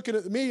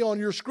at me on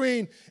your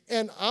screen,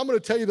 and I'm going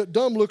to tell you that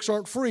dumb looks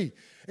aren't free.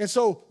 And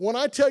so when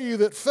I tell you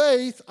that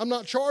faith, I'm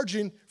not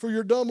charging for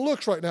your dumb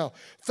looks right now.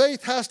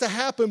 Faith has to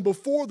happen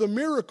before the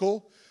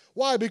miracle.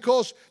 Why?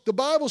 Because the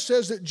Bible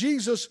says that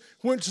Jesus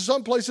went to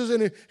some places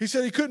and he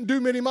said he couldn't do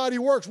many mighty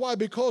works. Why?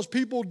 Because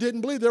people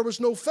didn't believe. There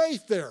was no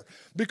faith there.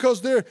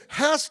 Because there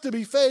has to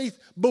be faith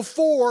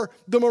before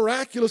the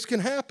miraculous can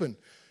happen.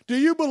 Do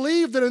you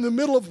believe that in the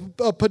middle of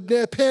a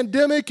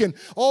pandemic and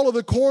all of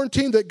the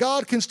quarantine that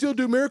God can still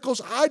do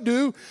miracles? I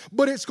do,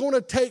 but it's going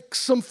to take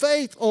some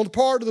faith on the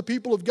part of the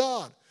people of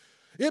God.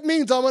 It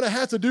means I'm going to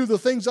have to do the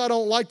things I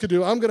don't like to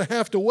do. I'm going to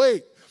have to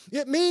wait.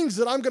 It means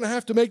that I'm going to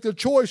have to make the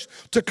choice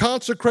to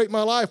consecrate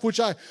my life, which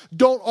I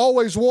don't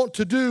always want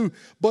to do,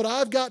 but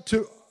I've got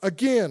to,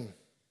 again,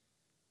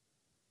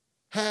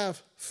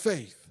 have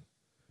faith.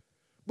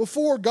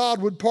 Before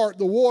God would part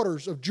the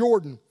waters of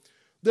Jordan,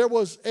 there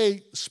was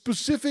a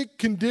specific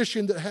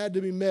condition that had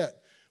to be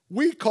met.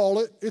 We call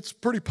it, it's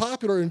pretty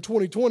popular in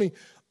 2020,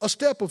 a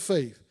step of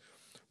faith.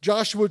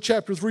 Joshua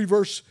chapter 3,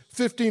 verse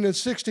 15 and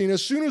 16.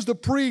 As soon as the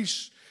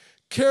priests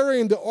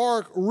carrying the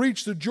ark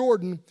reached the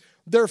Jordan,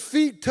 their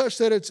feet touched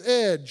at its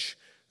edge.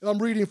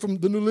 I'm reading from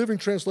the New Living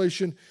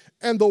Translation.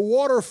 And the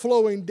water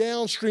flowing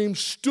downstream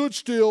stood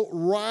still,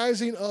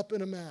 rising up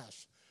in a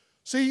mass.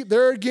 See,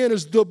 there again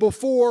is the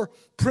before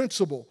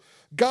principle.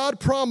 God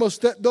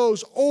promised that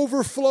those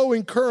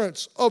overflowing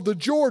currents of the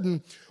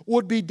Jordan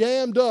would be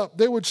dammed up.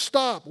 They would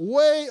stop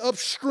way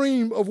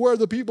upstream of where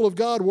the people of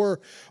God were.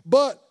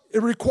 But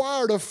it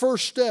required a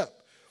first step.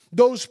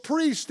 Those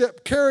priests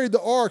that carried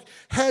the ark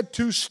had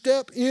to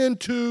step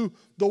into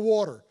the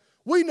water.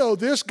 We know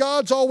this.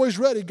 God's always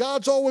ready.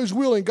 God's always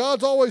willing.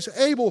 God's always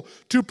able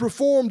to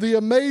perform the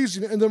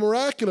amazing and the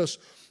miraculous.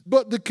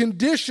 But the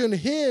condition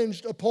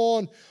hinged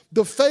upon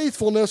the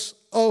faithfulness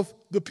of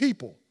the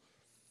people.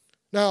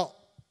 Now,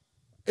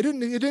 it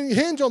didn't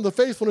hinge on the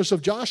faithfulness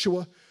of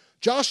Joshua.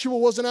 Joshua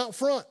wasn't out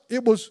front.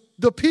 It was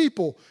the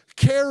people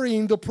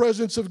carrying the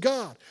presence of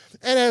God.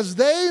 And as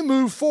they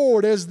moved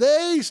forward, as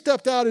they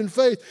stepped out in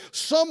faith,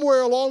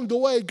 somewhere along the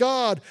way,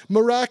 God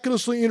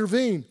miraculously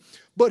intervened.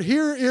 But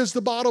here is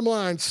the bottom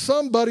line.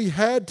 Somebody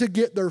had to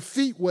get their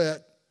feet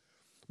wet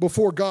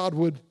before God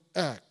would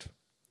act.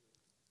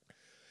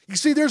 You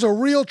see, there's a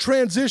real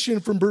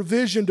transition from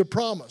provision to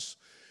promise.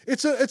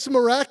 It's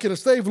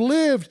miraculous. They've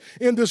lived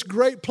in this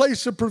great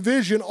place of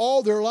provision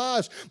all their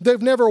lives.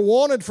 They've never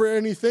wanted for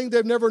anything.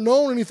 They've never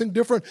known anything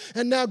different.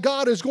 And now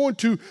God is going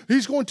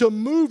to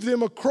move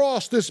them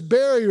across this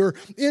barrier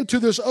into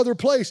this other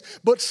place.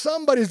 But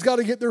somebody's got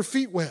to get their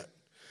feet wet.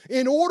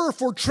 In order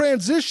for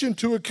transition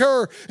to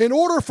occur, in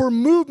order for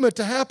movement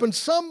to happen,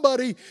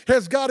 somebody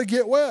has got to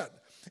get wet.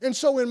 And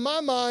so in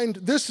my mind,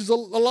 this is a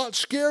lot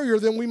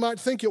scarier than we might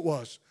think it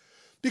was.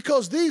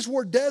 Because these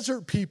were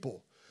desert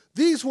people.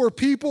 These were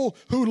people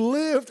who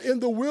lived in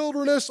the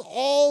wilderness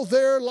all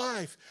their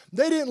life.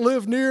 They didn't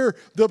live near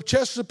the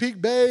Chesapeake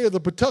Bay or the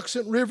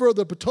Patuxent River or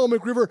the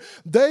Potomac River.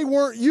 They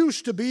weren't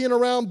used to being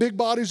around big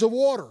bodies of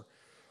water.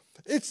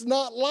 It's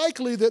not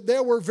likely that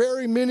there were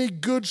very many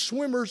good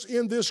swimmers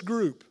in this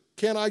group.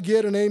 Can I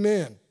get an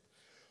amen?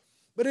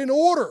 But in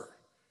order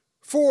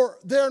for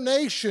their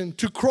nation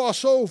to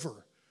cross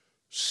over,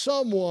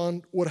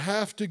 someone would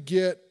have to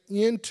get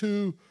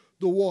into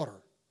the water.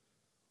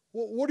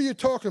 Well, what are you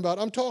talking about?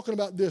 I'm talking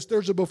about this.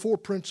 There's a before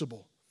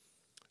principle.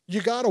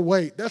 You got to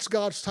wait. That's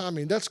God's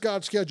timing. That's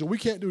God's schedule. We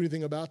can't do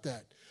anything about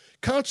that.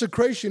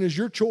 Consecration is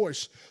your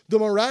choice. The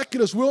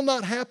miraculous will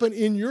not happen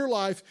in your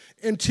life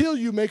until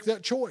you make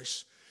that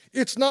choice.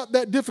 It's not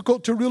that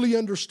difficult to really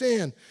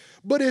understand.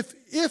 But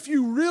if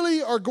you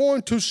really are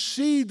going to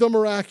see the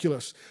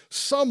miraculous,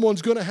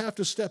 someone's going to have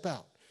to step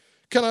out.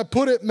 Can I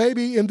put it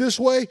maybe in this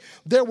way?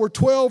 There were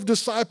 12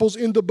 disciples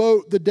in the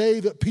boat the day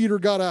that Peter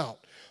got out.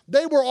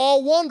 They were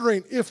all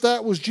wondering if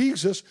that was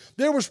Jesus.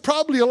 There was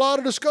probably a lot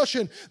of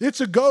discussion. It's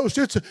a ghost.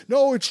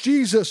 No, it's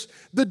Jesus.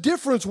 The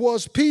difference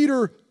was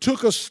Peter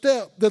took a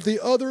step that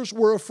the others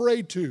were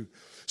afraid to.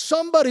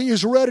 Somebody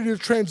is ready to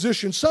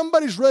transition.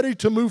 Somebody's ready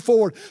to move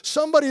forward.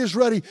 Somebody is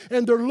ready,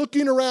 and they're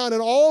looking around,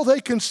 and all they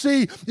can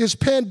see is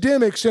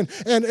pandemics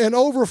and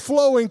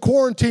overflowing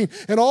quarantine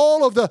and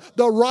all of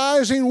the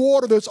rising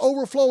water that's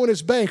overflowing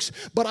its banks.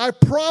 But I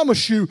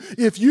promise you,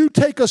 if you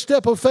take a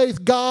step of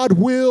faith, God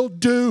will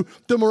do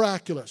the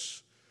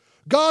miraculous.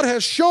 God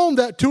has shown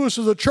that to us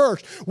as a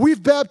church.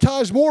 We've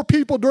baptized more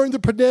people during the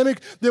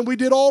pandemic than we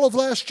did all of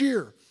last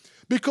year.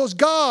 Because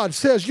God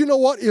says, you know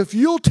what, if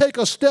you'll take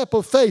a step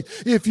of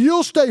faith, if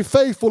you'll stay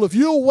faithful, if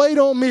you'll wait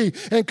on me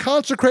and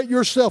consecrate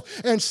yourself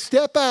and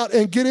step out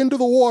and get into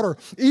the water,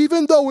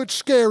 even though it's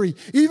scary,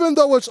 even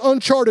though it's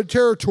uncharted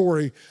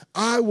territory,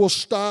 I will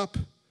stop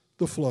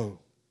the flow.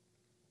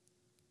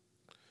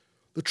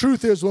 The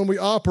truth is, when we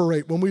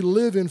operate, when we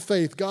live in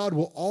faith, God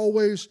will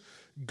always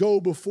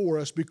go before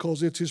us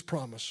because it's his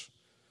promise.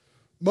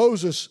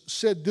 Moses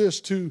said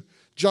this to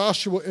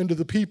Joshua and to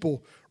the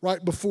people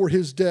right before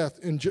his death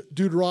in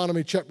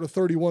Deuteronomy chapter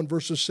 31,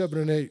 verses 7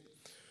 and 8.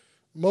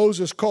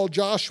 Moses called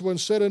Joshua and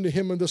said unto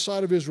him in the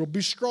sight of Israel,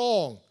 be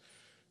strong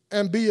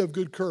and be of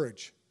good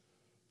courage.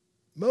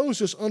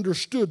 Moses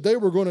understood they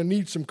were going to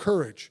need some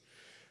courage.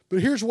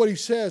 But here's what he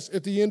says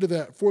at the end of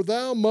that. For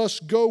thou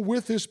must go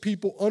with his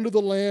people unto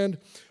the land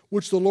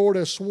which the Lord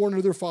has sworn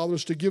to their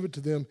fathers to give it to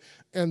them,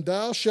 and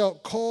thou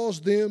shalt cause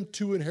them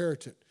to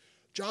inherit it.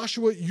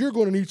 Joshua, you're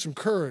going to need some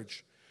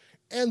courage.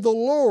 And the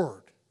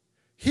Lord,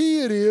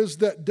 he it is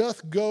that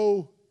doth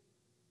go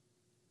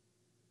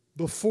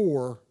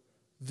before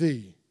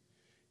thee.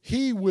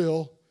 He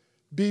will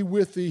be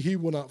with thee. He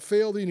will not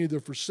fail thee, neither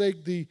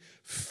forsake thee.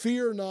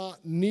 Fear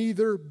not,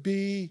 neither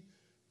be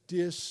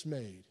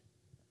dismayed.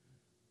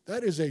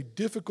 That is a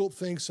difficult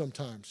thing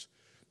sometimes.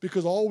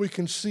 because all we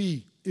can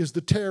see is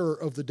the terror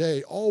of the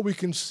day. All we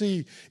can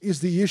see is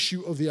the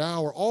issue of the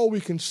hour. All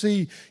we can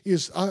see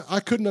is, I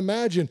couldn't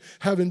imagine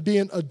having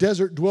been a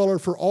desert dweller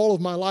for all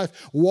of my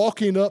life,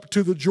 walking up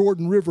to the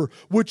Jordan River,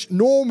 which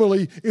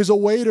normally is a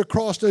way to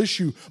cross the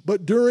issue.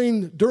 But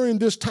during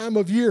this time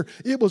of year,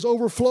 it was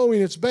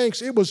overflowing its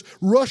banks. It was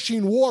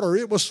rushing water.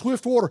 It was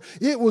swift water.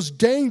 It was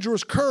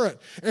dangerous current.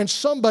 And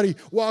somebody,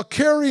 while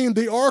carrying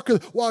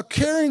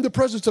the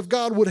presence of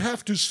God, would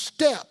have to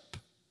step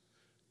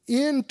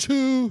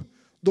into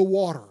the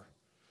water.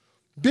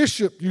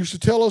 Bishop used to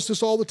tell us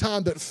this all the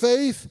time, that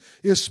faith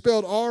is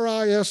spelled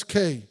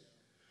R-I-S-K.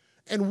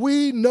 And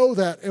we know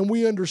that and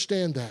we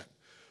understand that.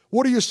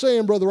 What are you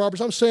saying, Brother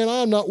Roberts? I'm saying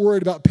I'm not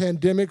worried about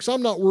pandemics.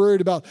 I'm not worried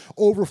about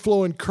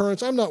overflowing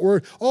currents. I'm not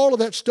worried. All of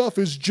that stuff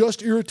is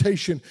just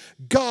irritation.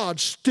 God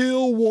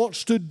still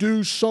wants to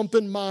do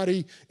something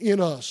mighty in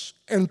us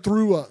and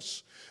through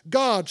us.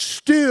 God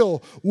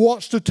still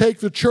wants to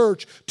take the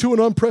church to an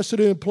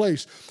unprecedented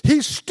place.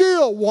 He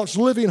still wants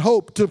Living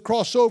Hope to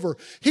cross over.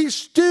 He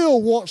still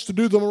wants to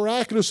do the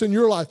miraculous in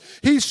your life.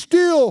 He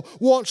still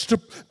wants to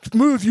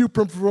move you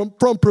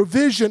from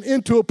provision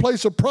into a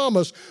place of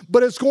promise,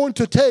 but it's going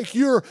to take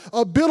your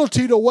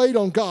ability to wait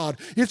on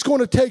God. It's going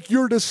to take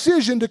your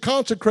decision to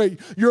consecrate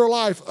your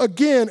life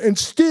again and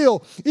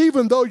still,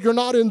 even though you're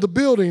not in the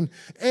building,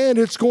 and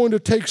it's going to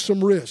take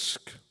some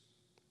risk.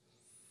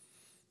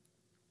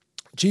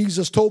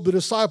 Jesus told the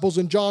disciples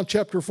in John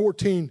chapter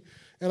 14,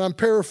 and I'm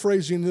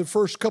paraphrasing the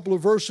first couple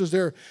of verses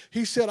there,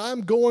 he said,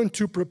 I'm going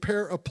to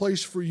prepare a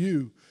place for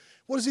you.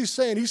 What is he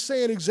saying? He's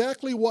saying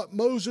exactly what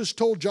Moses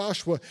told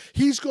Joshua.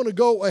 He's going to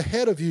go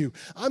ahead of you.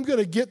 I'm going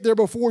to get there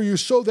before you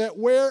so that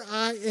where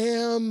I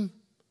am,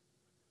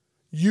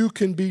 you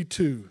can be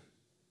too.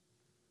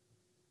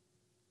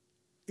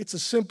 It's a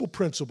simple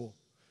principle.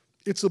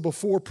 It's a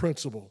before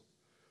principle.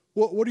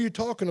 What are you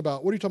talking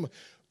about? What are you talking about?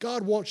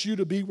 God wants you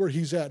to be where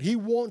He's at. He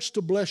wants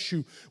to bless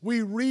you.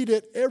 We read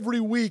it every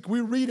week.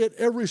 We read it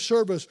every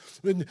service.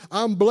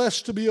 I'm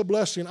blessed to be a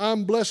blessing.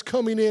 I'm blessed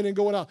coming in and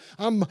going out.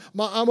 I'm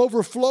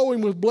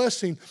overflowing with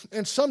blessing.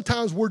 And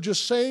sometimes we're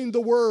just saying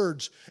the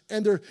words,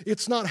 and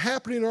it's not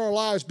happening in our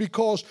lives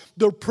because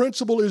the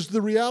principle is,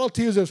 the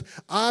reality is this: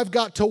 I've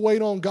got to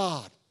wait on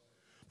God.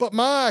 But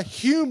my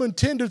human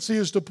tendency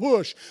is to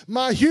push.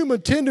 My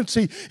human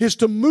tendency is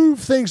to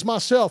move things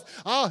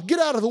myself. I'll get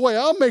out of the way.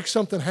 I'll make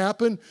something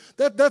happen.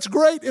 That's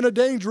great in a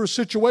dangerous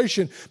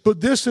situation,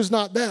 but this is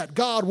not that.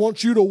 God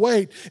wants you to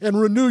wait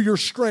and renew your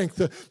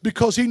strength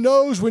because He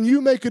knows when you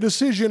make a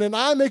decision and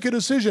I make a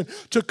decision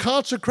to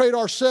consecrate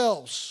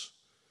ourselves,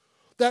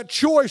 that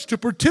choice to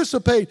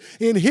participate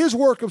in His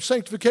work of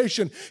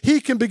sanctification, He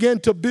can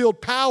begin to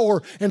build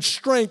power and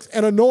strength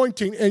and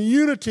anointing and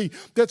unity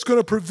that's going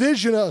to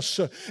provision us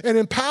and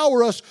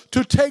empower us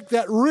to take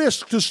that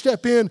risk to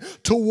step in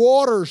to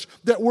waters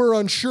that we're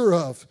unsure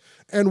of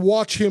and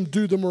watch Him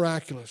do the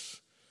miraculous.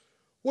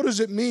 What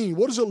does it mean?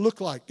 What does it look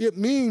like? It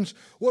means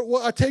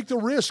I take the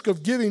risk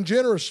of giving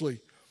generously.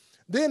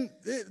 Then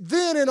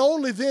and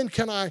only then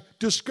can I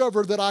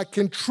discover that I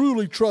can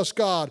truly trust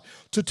God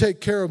to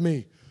take care of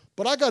me.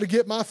 But I got to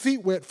get my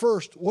feet wet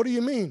first. What do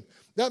you mean?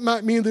 That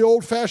might mean the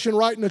old-fashioned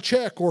writing a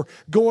check or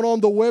going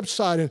on the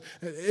website, and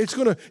it's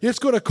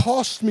going to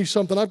cost me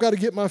something. I've got to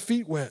get my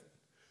feet wet.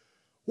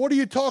 What are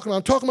you talking about?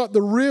 I'm talking about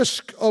the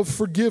risk of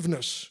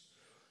forgiveness.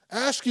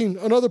 Asking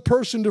another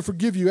person to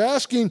forgive you,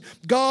 asking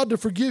God to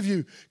forgive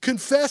you,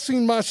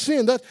 confessing my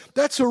sin.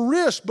 That's a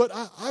risk, but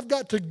I've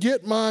got to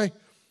get my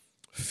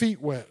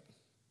feet wet.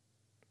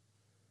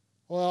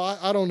 Well,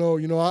 I don't know.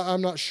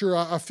 I'm not sure.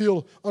 I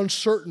feel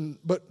uncertain,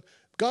 but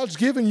God's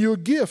given you a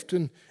gift,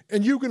 and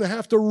you're going to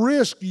have to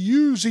risk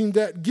using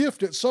that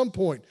gift at some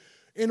point.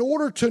 In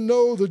order to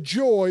know the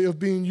joy of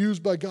being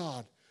used by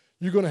God,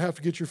 you're going to have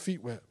to get your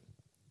feet wet.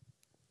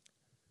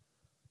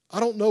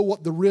 I don't know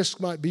what the risk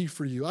might be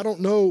for you. I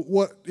don't know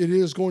what it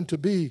is going to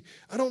be.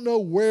 I don't know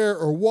where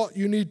or what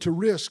you need to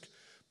risk,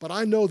 but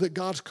I know that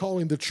God's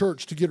calling the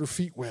church to get her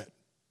feet wet.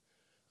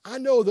 I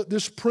know that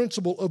this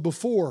principle of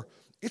before,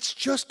 it's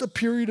just a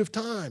period of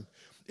time.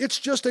 It's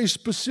just a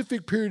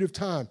specific period of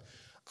time.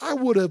 I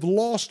would have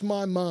lost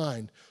my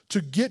mind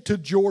to get to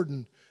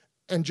Jordan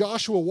and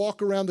Joshua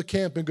walk around the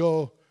camp and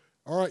go,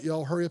 all right,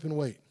 y'all, hurry up and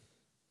wait.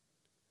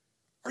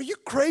 Are you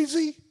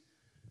crazy?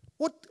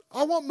 What?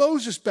 I want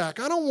Moses back.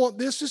 I don't want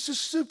this. This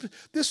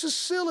is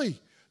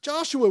silly.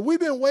 Joshua, we've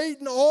been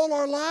waiting all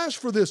our lives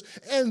for this,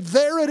 and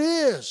there it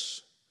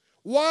is.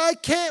 Why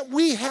can't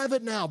we have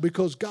it now?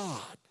 Because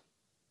God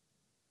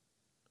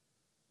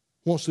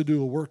wants to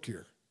do a work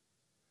here.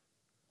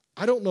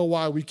 I don't know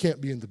why we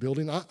can't be in the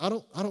building. I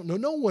don't know.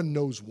 No one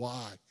knows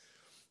why.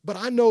 But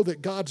I know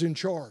that God's in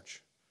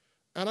charge.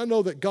 And I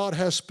know that God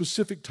has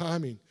specific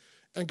timing.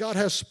 And God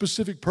has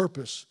specific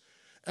purpose.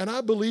 And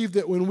I believe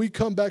that when we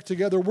come back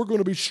together, we're going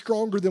to be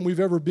stronger than we've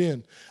ever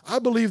been. I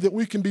believe that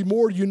we can be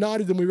more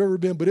united than we've ever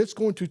been. But it's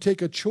going to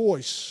take a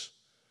choice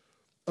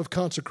of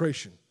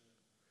consecration.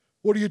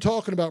 What are you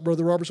talking about,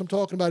 Brother Roberts? I'm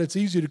talking about it's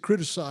easy to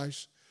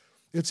criticize.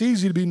 It's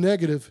easy to be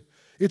negative.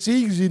 It's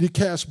easy to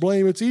cast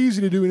blame. It's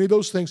easy to do any of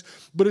those things.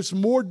 But it's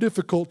more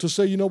difficult to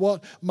say, you know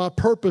what? My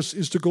purpose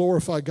is to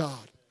glorify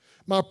God.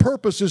 My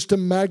purpose is to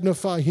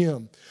magnify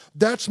Him.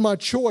 That's my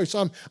choice.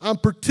 I'm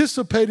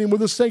participating with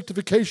the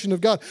sanctification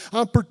of God.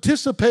 I'm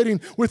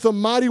participating with the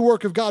mighty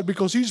work of God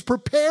because He's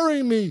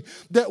preparing me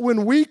that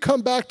when we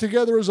come back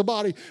together as a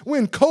body,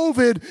 when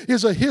COVID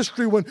is a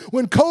history, when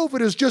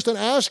COVID is just an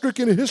asterisk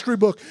in a history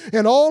book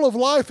and all of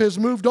life has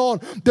moved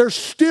on, there's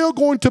still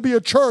going to be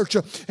a church,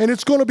 and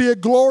it's going to be a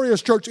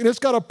glorious church, and it's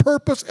got a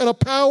purpose and a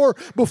power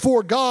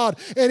before God,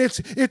 and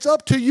it's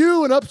up to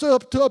you and up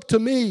to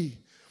me.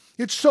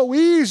 It's so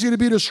easy to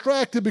be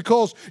distracted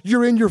because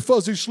you're in your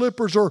fuzzy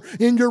slippers or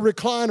in your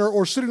recliner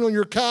or sitting on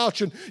your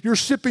couch and you're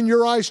sipping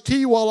your iced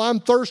tea while I'm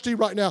thirsty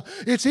right now.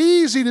 It's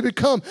easy to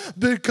become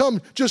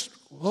just,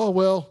 oh,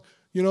 well,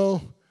 you know,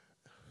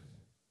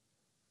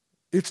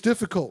 it's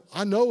difficult.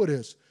 I know it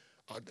is.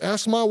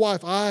 Ask my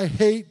wife. I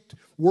hate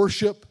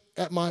worship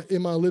in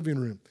my living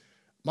room.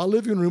 My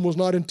living room was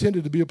not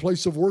intended to be a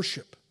place of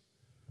worship.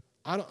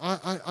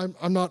 I'm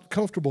not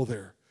comfortable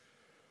there.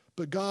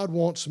 But God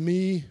wants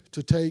me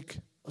to take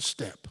a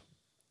step.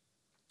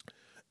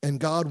 And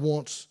God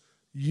wants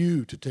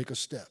you to take a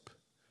step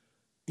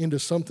into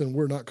something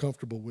we're not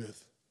comfortable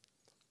with.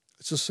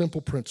 It's a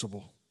simple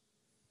principle.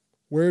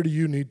 Where do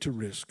you need to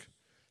risk?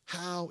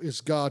 How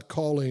is God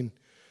calling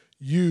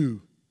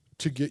you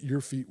to get your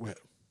feet wet?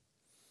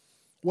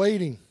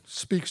 Waiting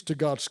speaks to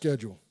God's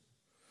schedule.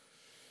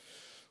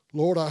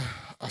 Lord, I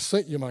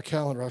sent you my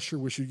calendar. I sure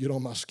wish you'd get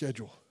on my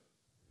schedule.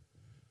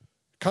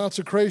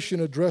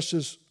 Consecration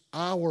addresses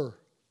our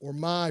or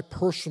my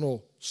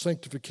personal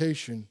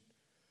sanctification,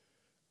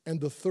 and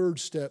the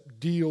third step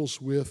deals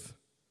with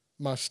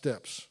my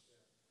steps.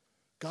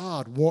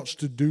 God wants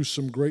to do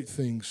some great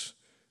things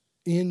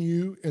in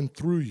you and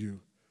through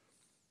you,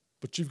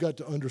 but you've got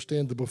to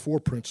understand the before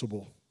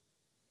principle.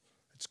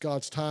 It's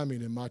God's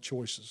timing and my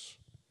choices.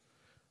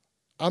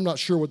 I'm not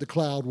sure what the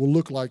cloud will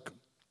look like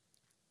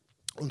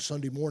on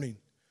Sunday morning,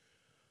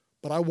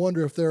 but I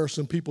wonder if there are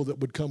some people that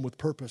would come with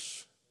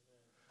purpose.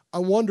 I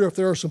wonder if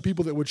there are some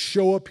people that would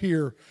show up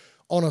here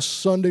on a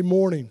Sunday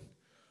morning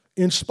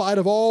in spite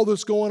of all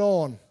that's going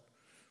on.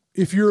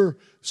 If you're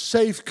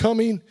safe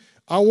coming,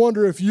 I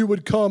wonder if you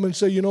would come and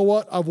say, you know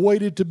what, I've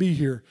waited to be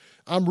here.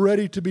 I'm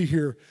ready to be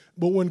here.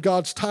 But when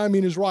God's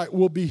timing is right,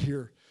 we'll be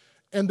here.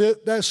 And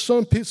that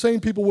same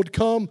people would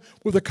come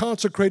with a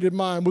consecrated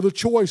mind, with a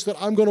choice that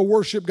I'm going to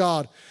worship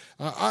God.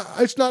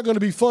 It's not going to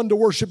be fun to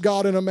worship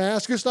God in a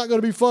mask. It's not going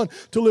to be fun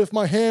to lift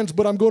my hands,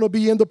 but I'm going to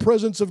be in the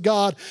presence of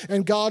God,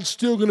 and God's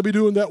still going to be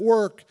doing that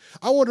work.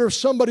 I wonder if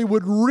somebody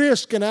would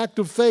risk an act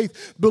of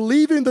faith,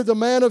 believing that the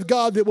man of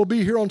God that will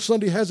be here on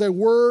Sunday has a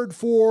word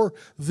for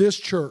this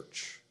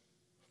church.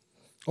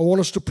 I want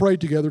us to pray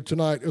together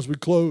tonight as we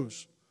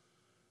close.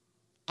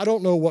 I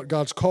don't know what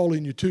God's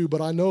calling you to, but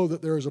I know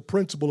that there is a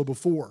principle of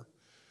before.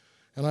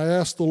 And I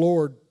ask the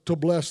Lord to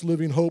bless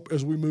Living Hope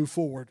as we move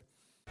forward.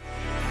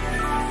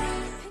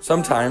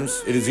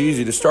 Sometimes it is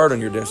easy to start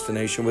on your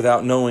destination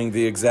without knowing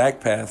the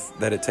exact path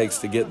that it takes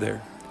to get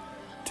there.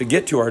 To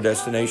get to our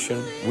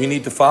destination, we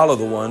need to follow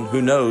the one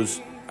who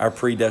knows our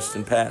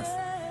predestined path.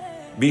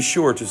 Be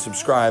sure to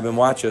subscribe and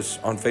watch us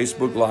on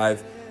Facebook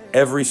Live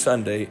every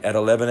Sunday at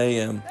 11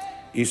 a.m.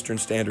 Eastern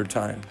Standard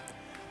Time.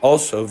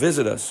 Also,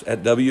 visit us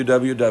at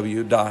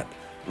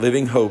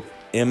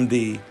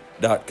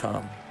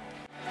www.livinghopemd.com.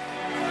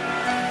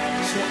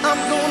 So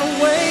I'm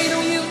gonna wait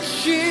on you,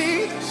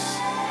 Jesus.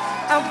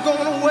 I'm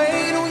gonna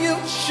wait on you.